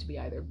preferred it to be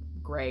either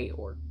gray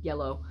or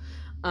yellow.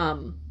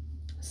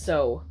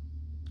 So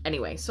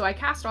anyway, so I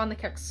cast on the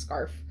Kex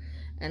scarf,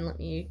 and let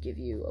me give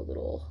you a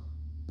little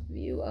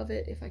view of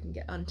it if I can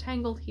get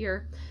untangled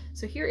here.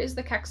 So here is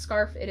the Kex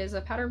scarf. It is a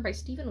pattern by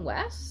Stephen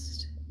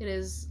West. It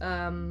is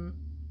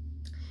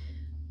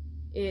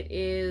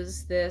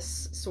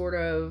this sort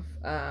of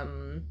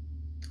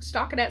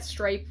stockinette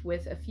stripe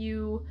with a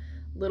few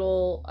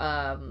little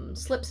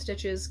slip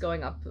stitches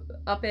going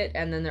up it,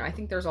 and then I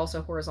think there's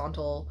also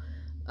horizontal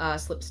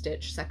slip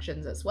stitch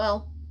sections as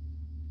well.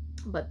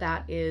 But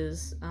that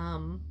is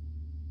the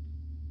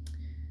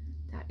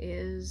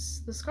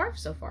scarf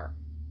so far.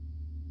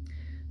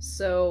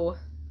 So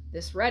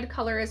this red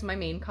color is my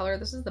main color.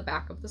 This is the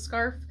back of the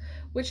scarf,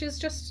 which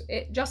is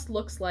it just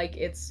looks like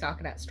it's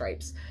stockinette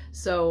stripes.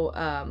 So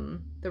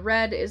the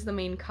red is the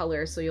main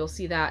color, so you'll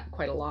see that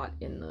quite a lot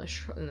in the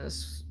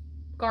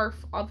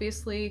scarf,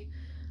 obviously.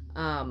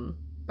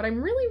 But I'm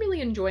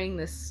really enjoying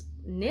this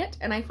knit,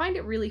 and I find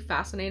it really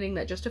fascinating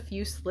that just a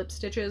few slip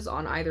stitches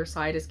on either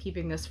side is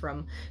keeping this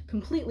from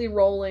completely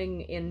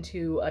rolling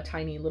into a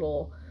tiny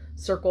little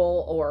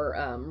circle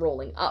or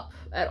rolling up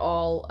at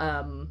all.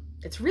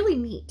 It's really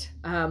neat.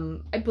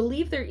 I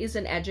believe there is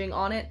an edging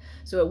on it,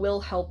 so it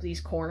will help these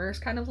corners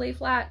kind of lay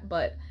flat,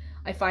 but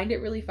I find it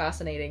really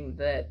fascinating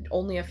that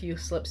only a few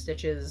slip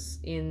stitches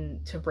in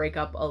to break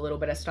up a little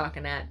bit of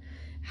stockinette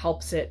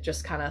helps it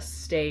just kind of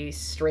stay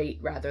straight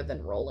rather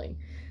than rolling.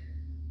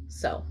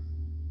 So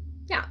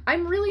yeah,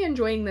 I'm really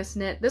enjoying this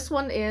knit. This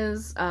one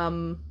is,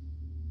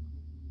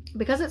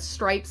 because it's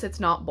stripes,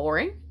 it's not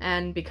boring,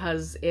 and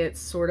because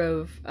it's sort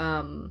of,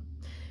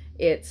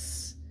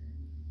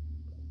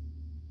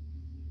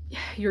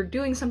 you're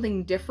doing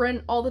something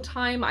different all the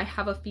time, I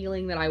have a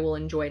feeling that I will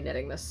enjoy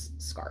knitting this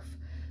scarf.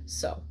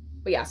 So,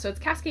 but yeah, so it's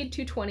Cascade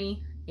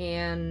 220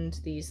 and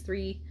these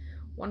 3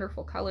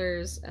 wonderful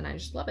colors, and I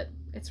just love it.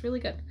 It's really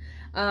good.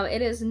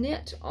 It is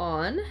knit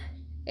on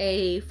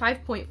a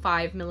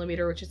 5.5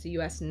 millimeter, which is the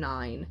US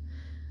 9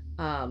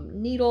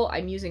 needle.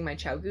 I'm using my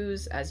Chow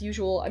Goose as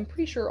usual. I'm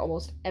pretty sure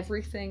almost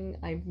everything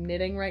I'm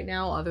knitting right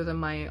now, other than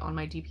on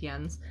my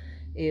DPNs,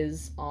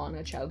 is on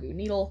a Chow Goose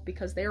needle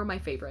because they are my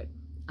favorite.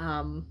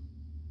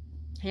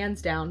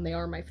 Hands down, they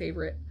are my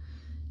favorite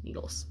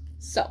needles.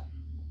 So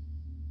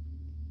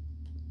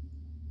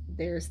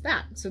there's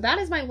that. So that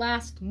is my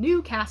last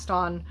new cast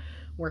on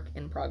work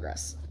in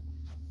progress.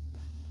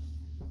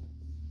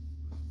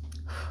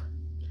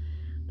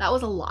 That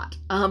was a lot.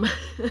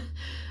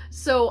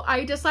 So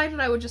I decided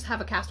I would just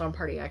have a cast on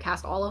party. I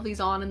cast all of these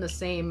on in the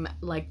same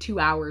like 2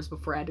 hours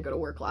before I had to go to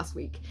work last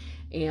week.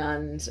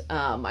 And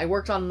I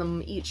worked on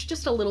them each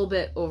just a little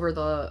bit over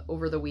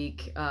the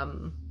week,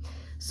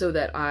 so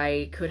that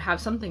I could have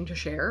something to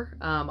share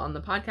on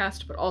the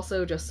podcast, but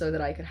also just so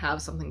that I could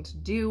have something to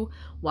do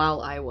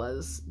while I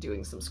was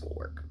doing some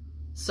schoolwork.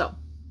 So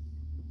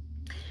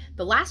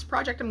the last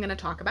project I'm going to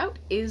talk about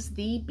is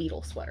the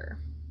beetle sweater.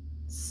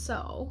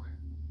 So,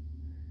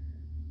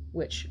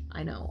 which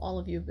I know all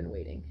of you have been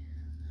waiting.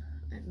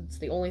 It's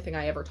the only thing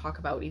I ever talk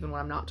about, even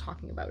when I'm not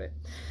talking about it.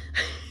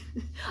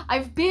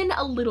 I've been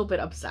a little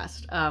bit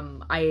obsessed.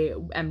 I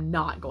am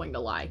not going to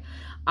lie.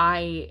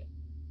 I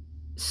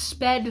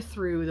sped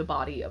through the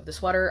body of the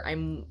sweater.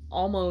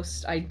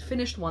 I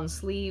finished one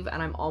sleeve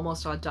and I'm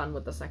almost done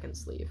with the second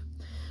sleeve.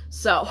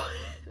 So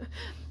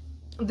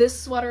this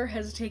sweater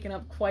has taken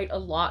up quite a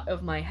lot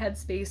of my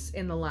headspace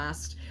in the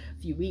last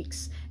few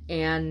weeks,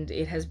 and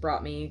it has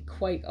brought me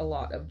quite a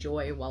lot of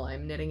joy while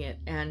I'm knitting it,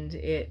 and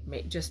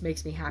it just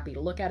makes me happy to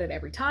look at it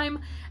every time,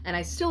 and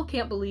I still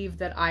can't believe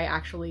that I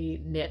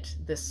actually knit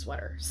this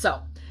sweater.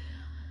 So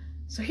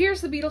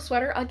here's the beetle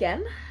sweater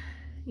again.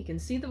 You can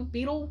see the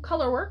beetle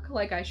color work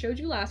like I showed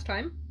you last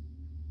time,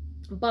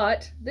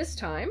 but this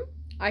time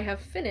I have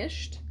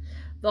finished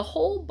the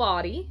whole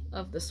body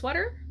of the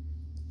sweater.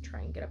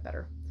 Try and get a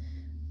better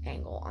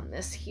angle on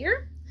this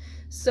here.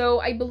 So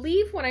I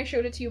believe when I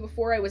showed it to you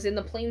before, I was in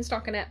the plain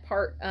stockinette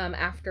part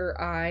after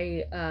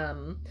I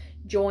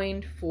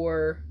joined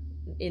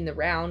in the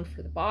round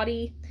for the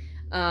body.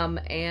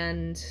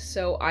 And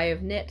so I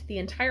have knit the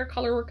entire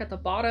color work at the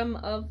bottom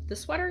of the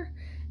sweater,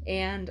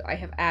 and I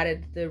have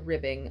added the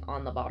ribbing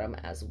on the bottom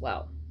as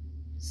well.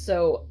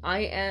 So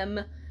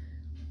I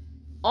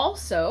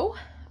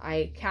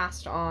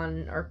cast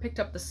on, or picked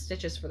up the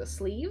stitches for the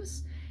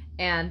sleeves,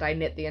 and I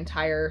knit the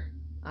entire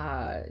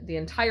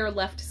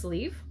left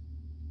sleeve,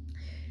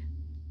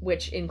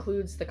 which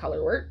includes the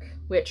color work,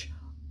 which,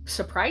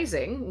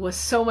 surprising, was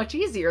so much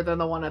easier than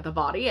the one at the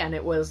body, and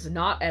it was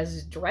not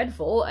as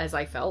dreadful as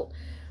I felt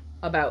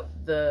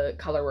about the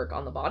color work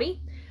on the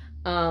body,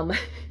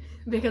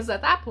 because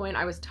at that point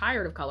I was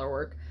tired of color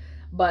work.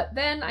 But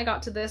then I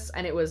got to this,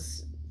 and it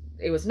was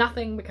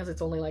nothing, because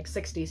it's only like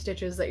 60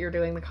 stitches that you're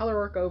doing the color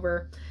work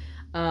over.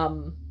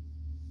 And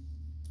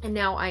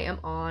now I am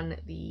on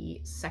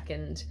the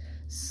second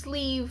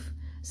sleeve.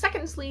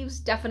 Second sleeves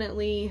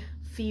definitely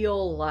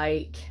feel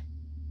like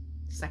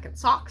second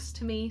socks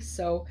to me,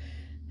 so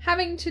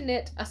having to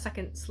knit a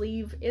second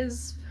sleeve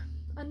is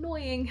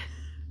annoying.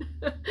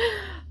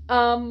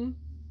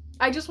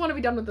 I just want to be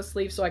done with the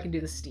sleeve so I can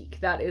do the steek.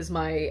 That is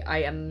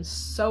I am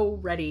so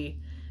ready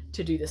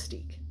to do the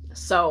steek.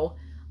 So,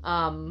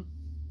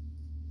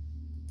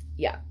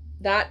 yeah,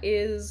 that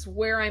is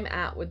where I'm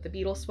at with the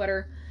beetle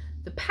sweater.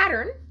 The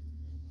pattern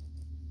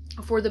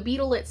for the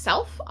beetle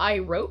itself, I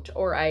wrote,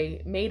 or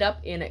I made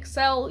up in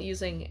Excel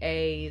using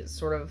a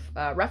sort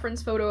of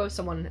reference photo of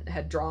someone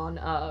had drawn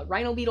a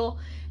rhino beetle,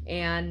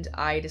 and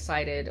I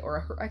decided,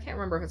 I can't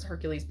remember if it's a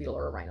Hercules beetle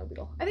or a rhino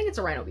beetle. I think it's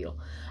a rhino beetle.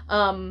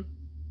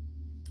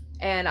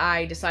 And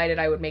I decided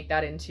I would make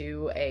that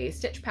into a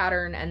stitch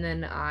pattern, and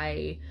then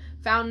I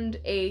found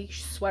a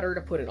sweater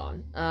to put it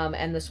on.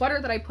 And the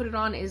sweater that I put it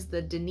on is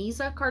the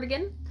Denisa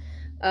cardigan.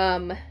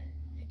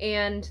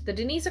 And the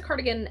Denisa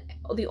cardigan,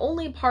 the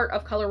only part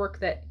of color work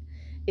that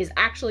is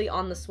actually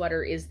on the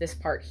sweater is this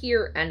part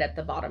here and at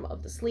the bottom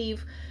of the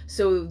sleeve.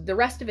 So the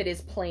rest of it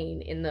is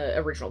plain in the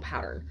original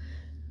pattern.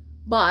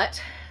 But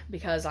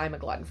because I'm a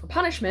glutton for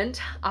punishment,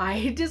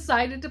 I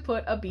decided to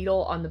put a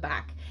beetle on the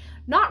back,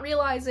 not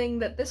realizing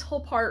that this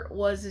whole part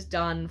was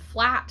done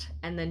flat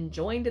and then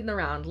joined in the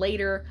round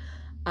later.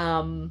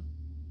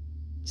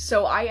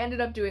 So I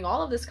ended up doing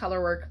all of this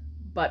color work,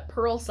 but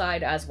purl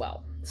side as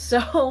well.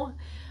 So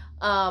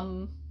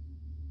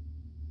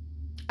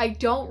I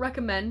don't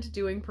recommend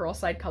doing purl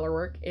side color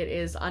work. It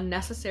is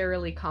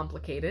unnecessarily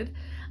complicated,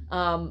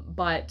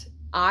 but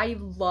I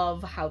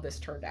love how this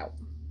turned out.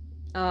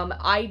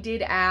 I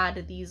did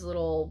add these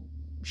little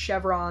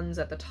chevrons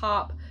at the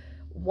top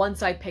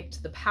once I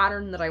picked the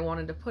pattern that I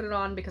wanted to put it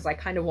on, because I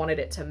kind of wanted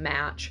it to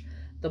match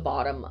the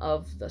bottom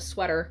of the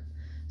sweater.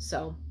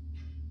 So,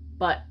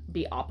 but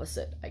be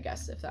opposite, I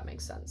guess, if that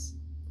makes sense.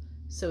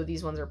 So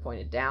these ones are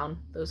pointed down,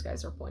 those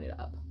guys are pointed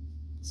up.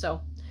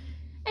 So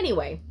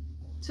anyway,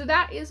 so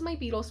that is my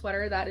beetle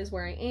sweater. That is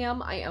where I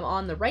am. I am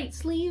on the right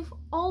sleeve,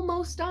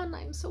 almost done.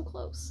 I'm so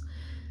close.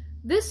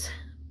 This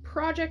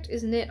project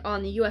is knit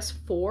on the US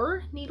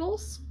 4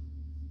 needles,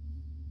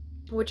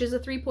 which is a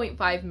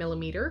 3.5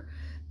 millimeter.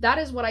 That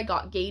is what I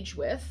got gauge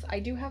with. I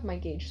do have my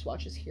gauge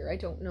swatches here. I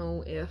don't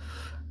know if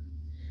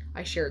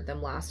I shared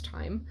them last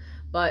time,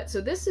 but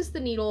so this is the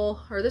needle,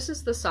 or this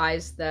is the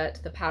size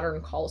that the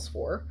pattern calls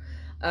for.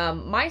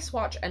 My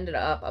swatch ended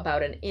up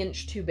about an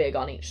inch too big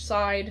on each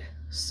side,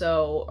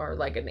 so, or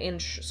like an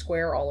inch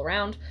square all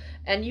around,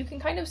 and you can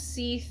kind of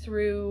see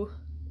through,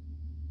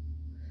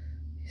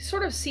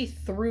 sort of see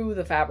through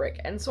the fabric,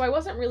 and so I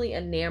wasn't really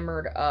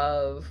enamored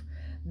of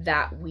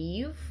that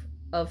weave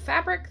of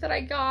fabric that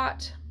I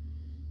got,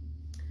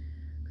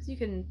 because you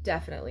can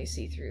definitely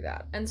see through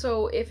that. And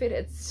so if it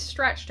had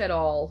stretched at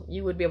all,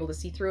 you would be able to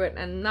see through it,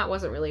 and that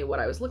wasn't really what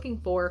I was looking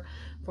for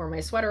my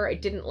sweater. I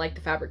didn't like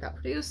the fabric that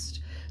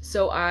produced,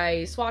 so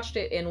I swatched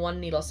it in one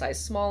needle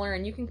size smaller,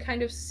 and you can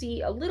kind of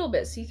see a little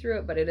bit, see through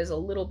it, but it is a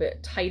little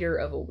bit tighter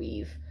of a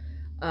weave.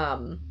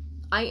 I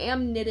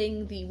am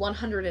knitting the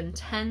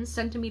 110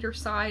 centimeter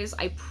size.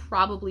 I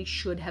probably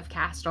should have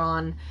cast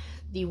on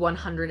the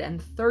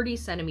 130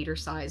 centimeter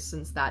size,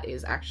 since that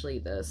is actually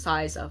the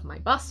size of my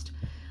bust,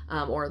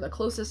 or the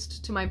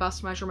closest to my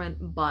bust measurement,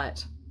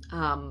 but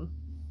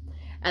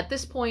at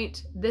this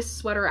point, this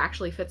sweater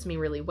actually fits me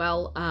really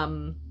well.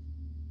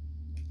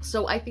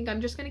 So I think I'm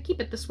just going to keep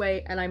it this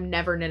way, and I'm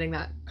never knitting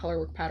that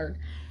colorwork pattern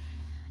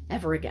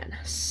ever again.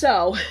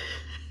 So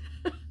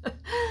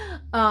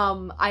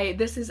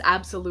this is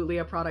absolutely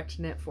a product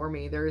knit for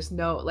me. There's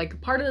no,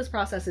 like, part of this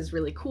process is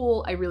really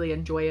cool. I really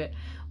enjoy it,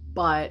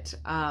 but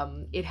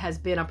it has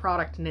been a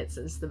product knit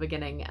since the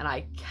beginning, and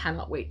I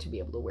cannot wait to be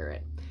able to wear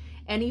it.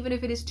 And even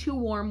if it is too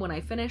warm when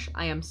I finish,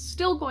 I am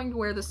still going to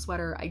wear this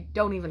sweater. I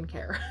don't even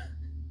care.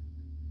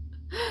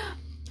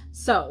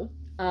 So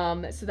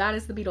that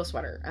is the beetle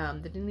sweater.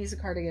 The Denisa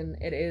cardigan,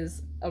 it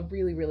is a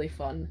really, really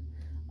fun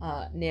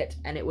knit,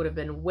 and it would have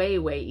been way,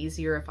 way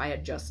easier if I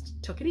had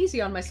just took it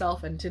easy on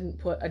myself and didn't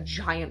put a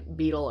giant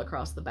beetle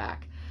across the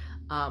back.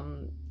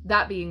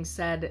 That being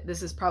said,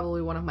 this is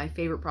probably one of my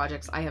favorite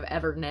projects I have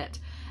ever knit,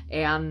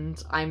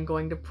 and I'm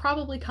going to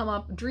probably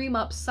dream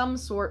up some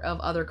sort of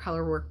other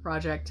color work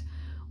project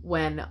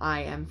when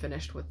I am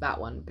finished with that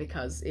one,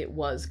 because it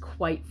was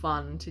quite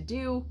fun to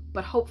do,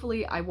 but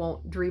hopefully I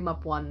won't dream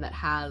up one that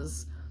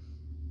has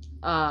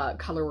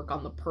color work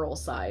on the purl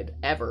side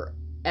ever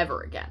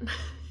again.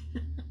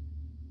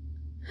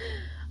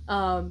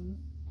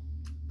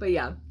 But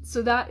yeah,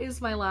 so that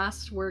is my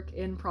last work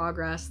in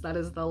progress. That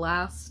is the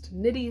last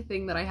knitty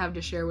thing that I have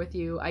to share with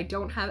you. I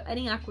don't have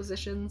any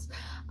acquisitions.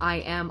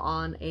 I am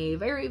on a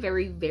very,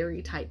 very,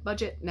 very tight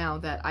budget now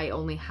that I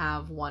only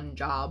have one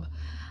job,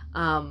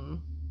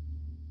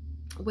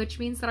 which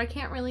means that I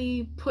can't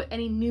really put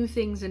any new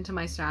things into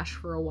my stash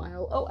for a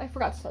while. Oh, I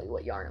forgot to tell you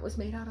what yarn it was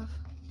made out of.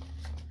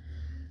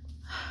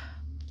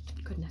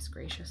 Goodness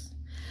gracious.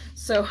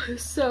 So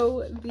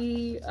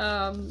the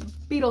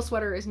beetle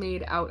sweater is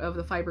made out of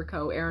the Fiber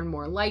Co. Erin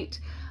Moore Light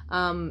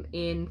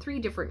in 3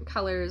 different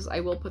colors. I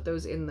will put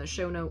those in the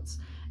show notes.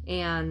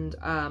 And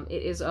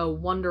it is a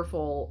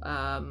wonderful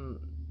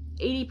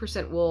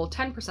 80% wool,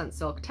 10%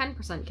 silk,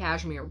 10%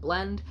 cashmere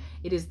blend.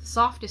 It is the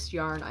softest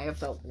yarn I have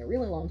felt in a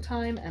really long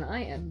time, and I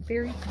am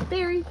very,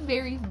 very,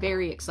 very,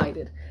 very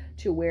excited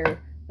to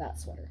wear that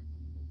sweater.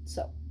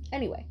 So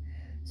anyway,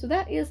 so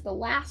that is the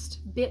last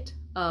bit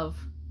of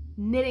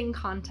knitting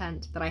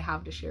content that I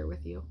have to share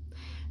with you.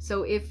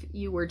 So if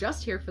you were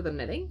just here for the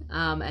knitting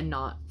and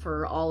not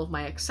for all of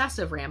my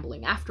excessive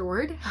rambling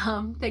afterward,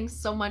 thanks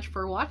so much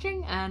for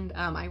watching, and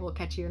I will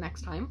catch you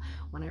next time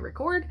when I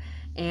record.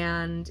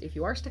 And if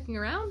you are sticking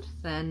around,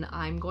 then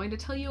I'm going to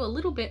tell you a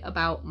little bit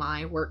about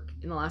my work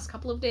in the last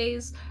couple of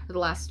days, or the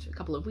last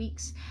couple of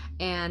weeks,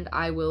 and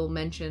I will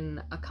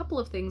mention a couple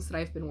of things that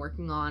I've been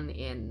working on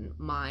in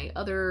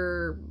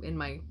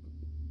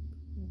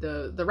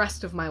the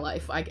rest of my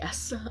life, I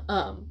guess.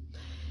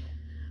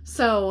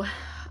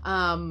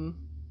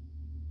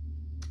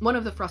 One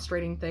of the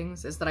frustrating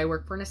things is that I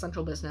work for an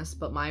essential business,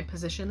 but my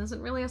position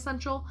isn't really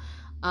essential.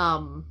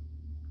 So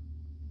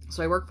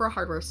I work for a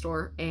hardware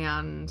store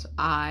and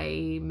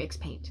I mix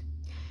paint.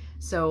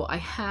 So I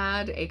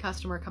had a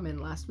customer come in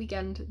last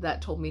weekend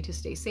that told me to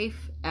stay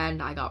safe,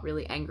 and I got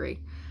really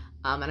angry.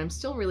 And I'm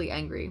still really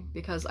angry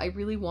because I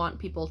really want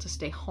people to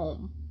stay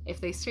home.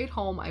 If they stayed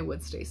home, I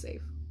would stay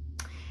safe.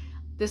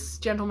 This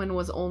gentleman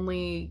was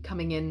only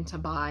coming in to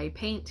buy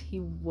paint. He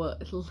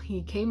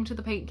came to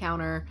the paint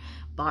counter,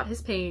 bought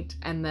his paint,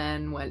 and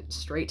then went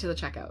straight to the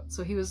checkout.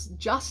 So he was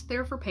just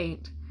there for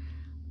paint.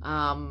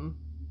 And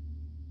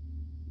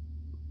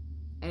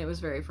it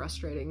was very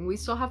frustrating. We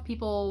still have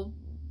people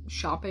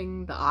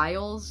shopping the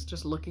aisles,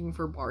 just looking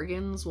for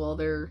bargains while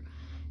they're,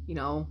 you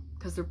know,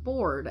 because they're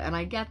bored, and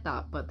I get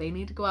that, but they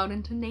need to go out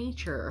into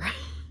nature.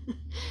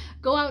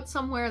 Go out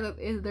somewhere that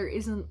there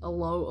isn't a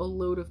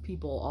load of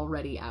people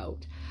already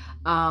out.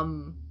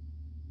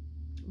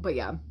 But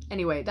yeah,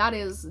 anyway, that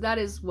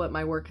is what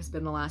my work has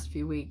been the last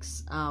few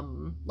weeks.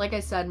 Like I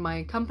said,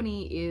 my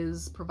company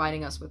is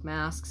providing us with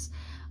masks.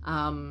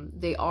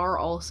 They are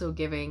also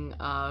giving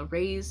a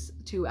raise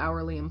to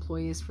hourly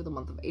employees for the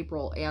month of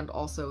April, and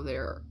also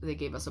they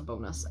gave us a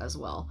bonus as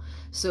well.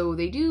 So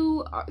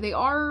they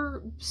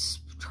are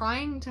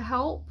trying to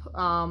help,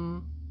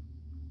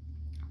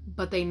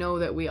 but they know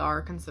that we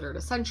are considered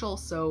essential,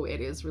 so it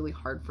is really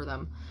hard for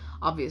them.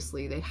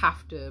 Obviously, they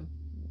have to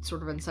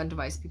sort of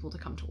incentivize people to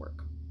come to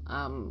work,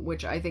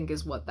 which I think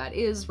is what that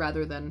is,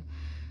 rather than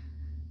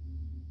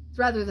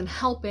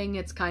helping.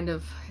 It's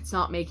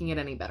not making it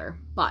any better,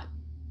 but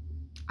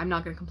I'm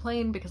not going to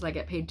complain because I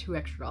get paid $2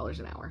 extra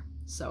an hour.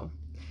 So,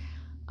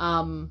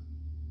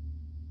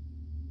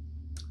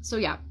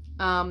 yeah,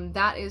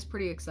 that is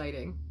pretty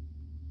exciting.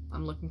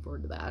 I'm looking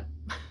forward to that.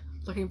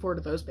 Looking forward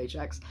to those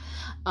paychecks.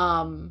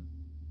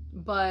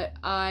 But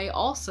I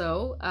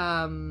also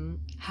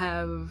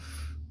have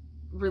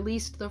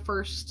released the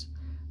first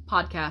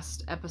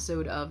podcast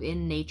episode of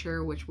In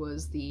Nature, which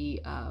was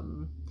the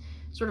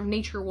sort of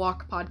nature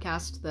walk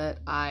podcast that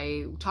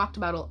I talked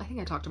about. I think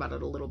I talked about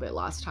it a little bit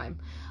last time.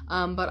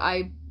 But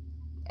I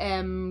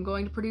am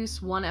going to produce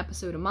 1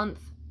 episode a month,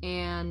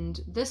 and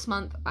this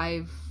month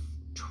I've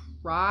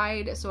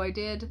tried, so I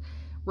did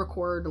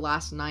record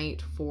last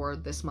night for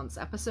this month's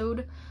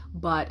episode,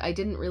 but I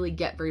didn't really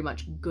get very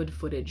much good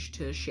footage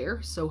to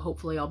share, so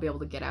hopefully I'll be able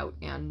to get out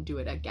and do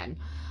it again.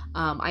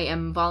 I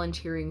am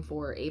volunteering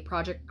for a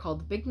project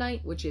called Big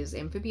Night, which is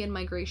amphibian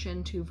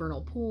migration to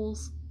vernal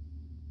pools.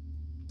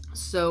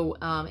 So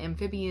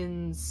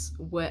amphibians,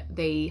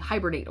 they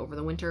hibernate over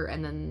the winter,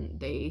 and then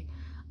they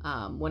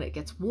when it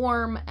gets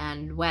warm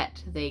and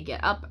wet, they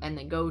get up and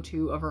they go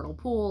to a vernal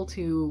pool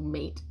to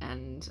mate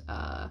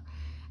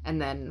and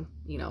then,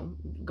 you know,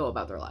 go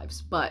about their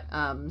lives. But,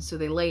 so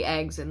they lay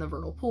eggs in the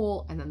vernal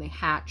pool and then they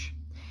hatch.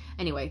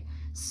 Anyway,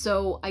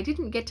 so I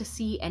didn't get to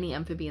see any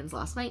amphibians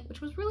last night, which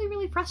was really,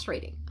 really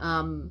frustrating.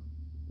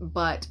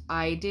 But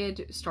I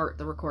did start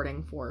the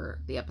recording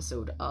for the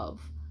episode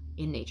of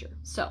In Nature.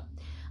 So,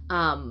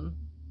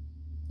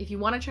 if you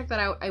want to check that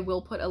out, I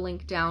will put a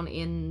link down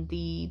in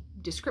the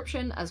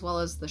description, as well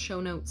as the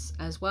show notes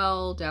as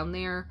well down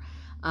there.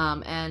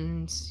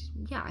 And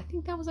yeah, I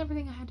think that was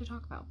everything I had to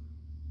talk about.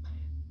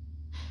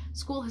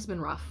 School has been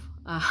rough.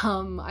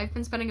 I've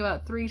been spending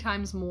about 3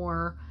 times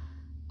more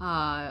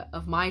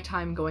of my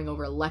time going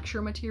over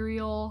lecture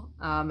material,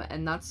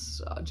 and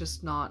that's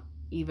just not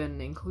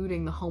even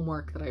including the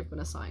homework that I've been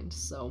assigned.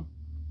 So,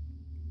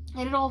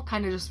 and it all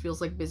kind of just feels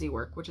like busy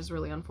work, which is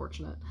really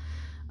unfortunate.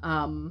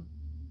 And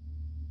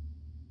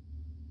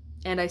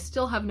I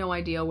still have no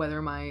idea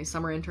whether my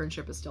summer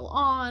internship is still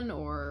on,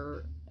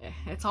 or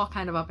it's all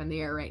kind of up in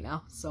the air right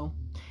now. So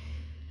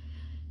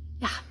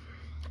yeah.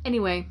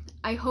 Anyway,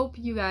 I hope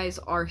you guys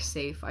are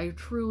safe. I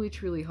truly,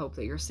 truly hope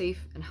that you're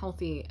safe and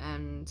healthy,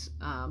 and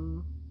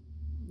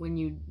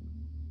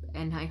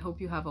and I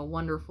hope you have a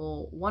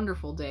wonderful,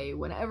 wonderful day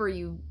whenever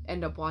you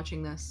end up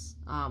watching this.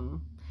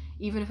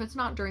 Even if it's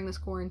not during this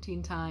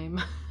quarantine time,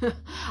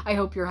 I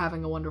hope you're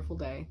having a wonderful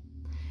day.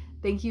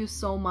 Thank you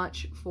so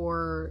much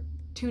for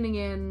tuning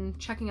in,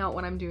 checking out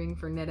what I'm doing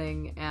for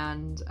knitting,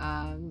 and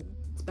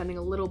spending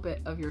a little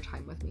bit of your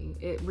time with me.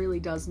 It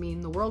really does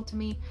mean the world to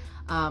me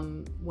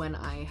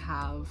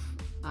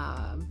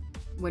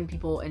when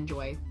people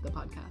enjoy the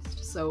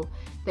podcast. So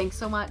thanks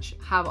so much.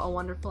 Have a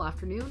wonderful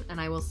afternoon, and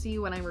I will see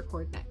you when I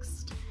record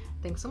next.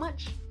 Thanks so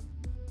much.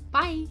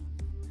 Bye.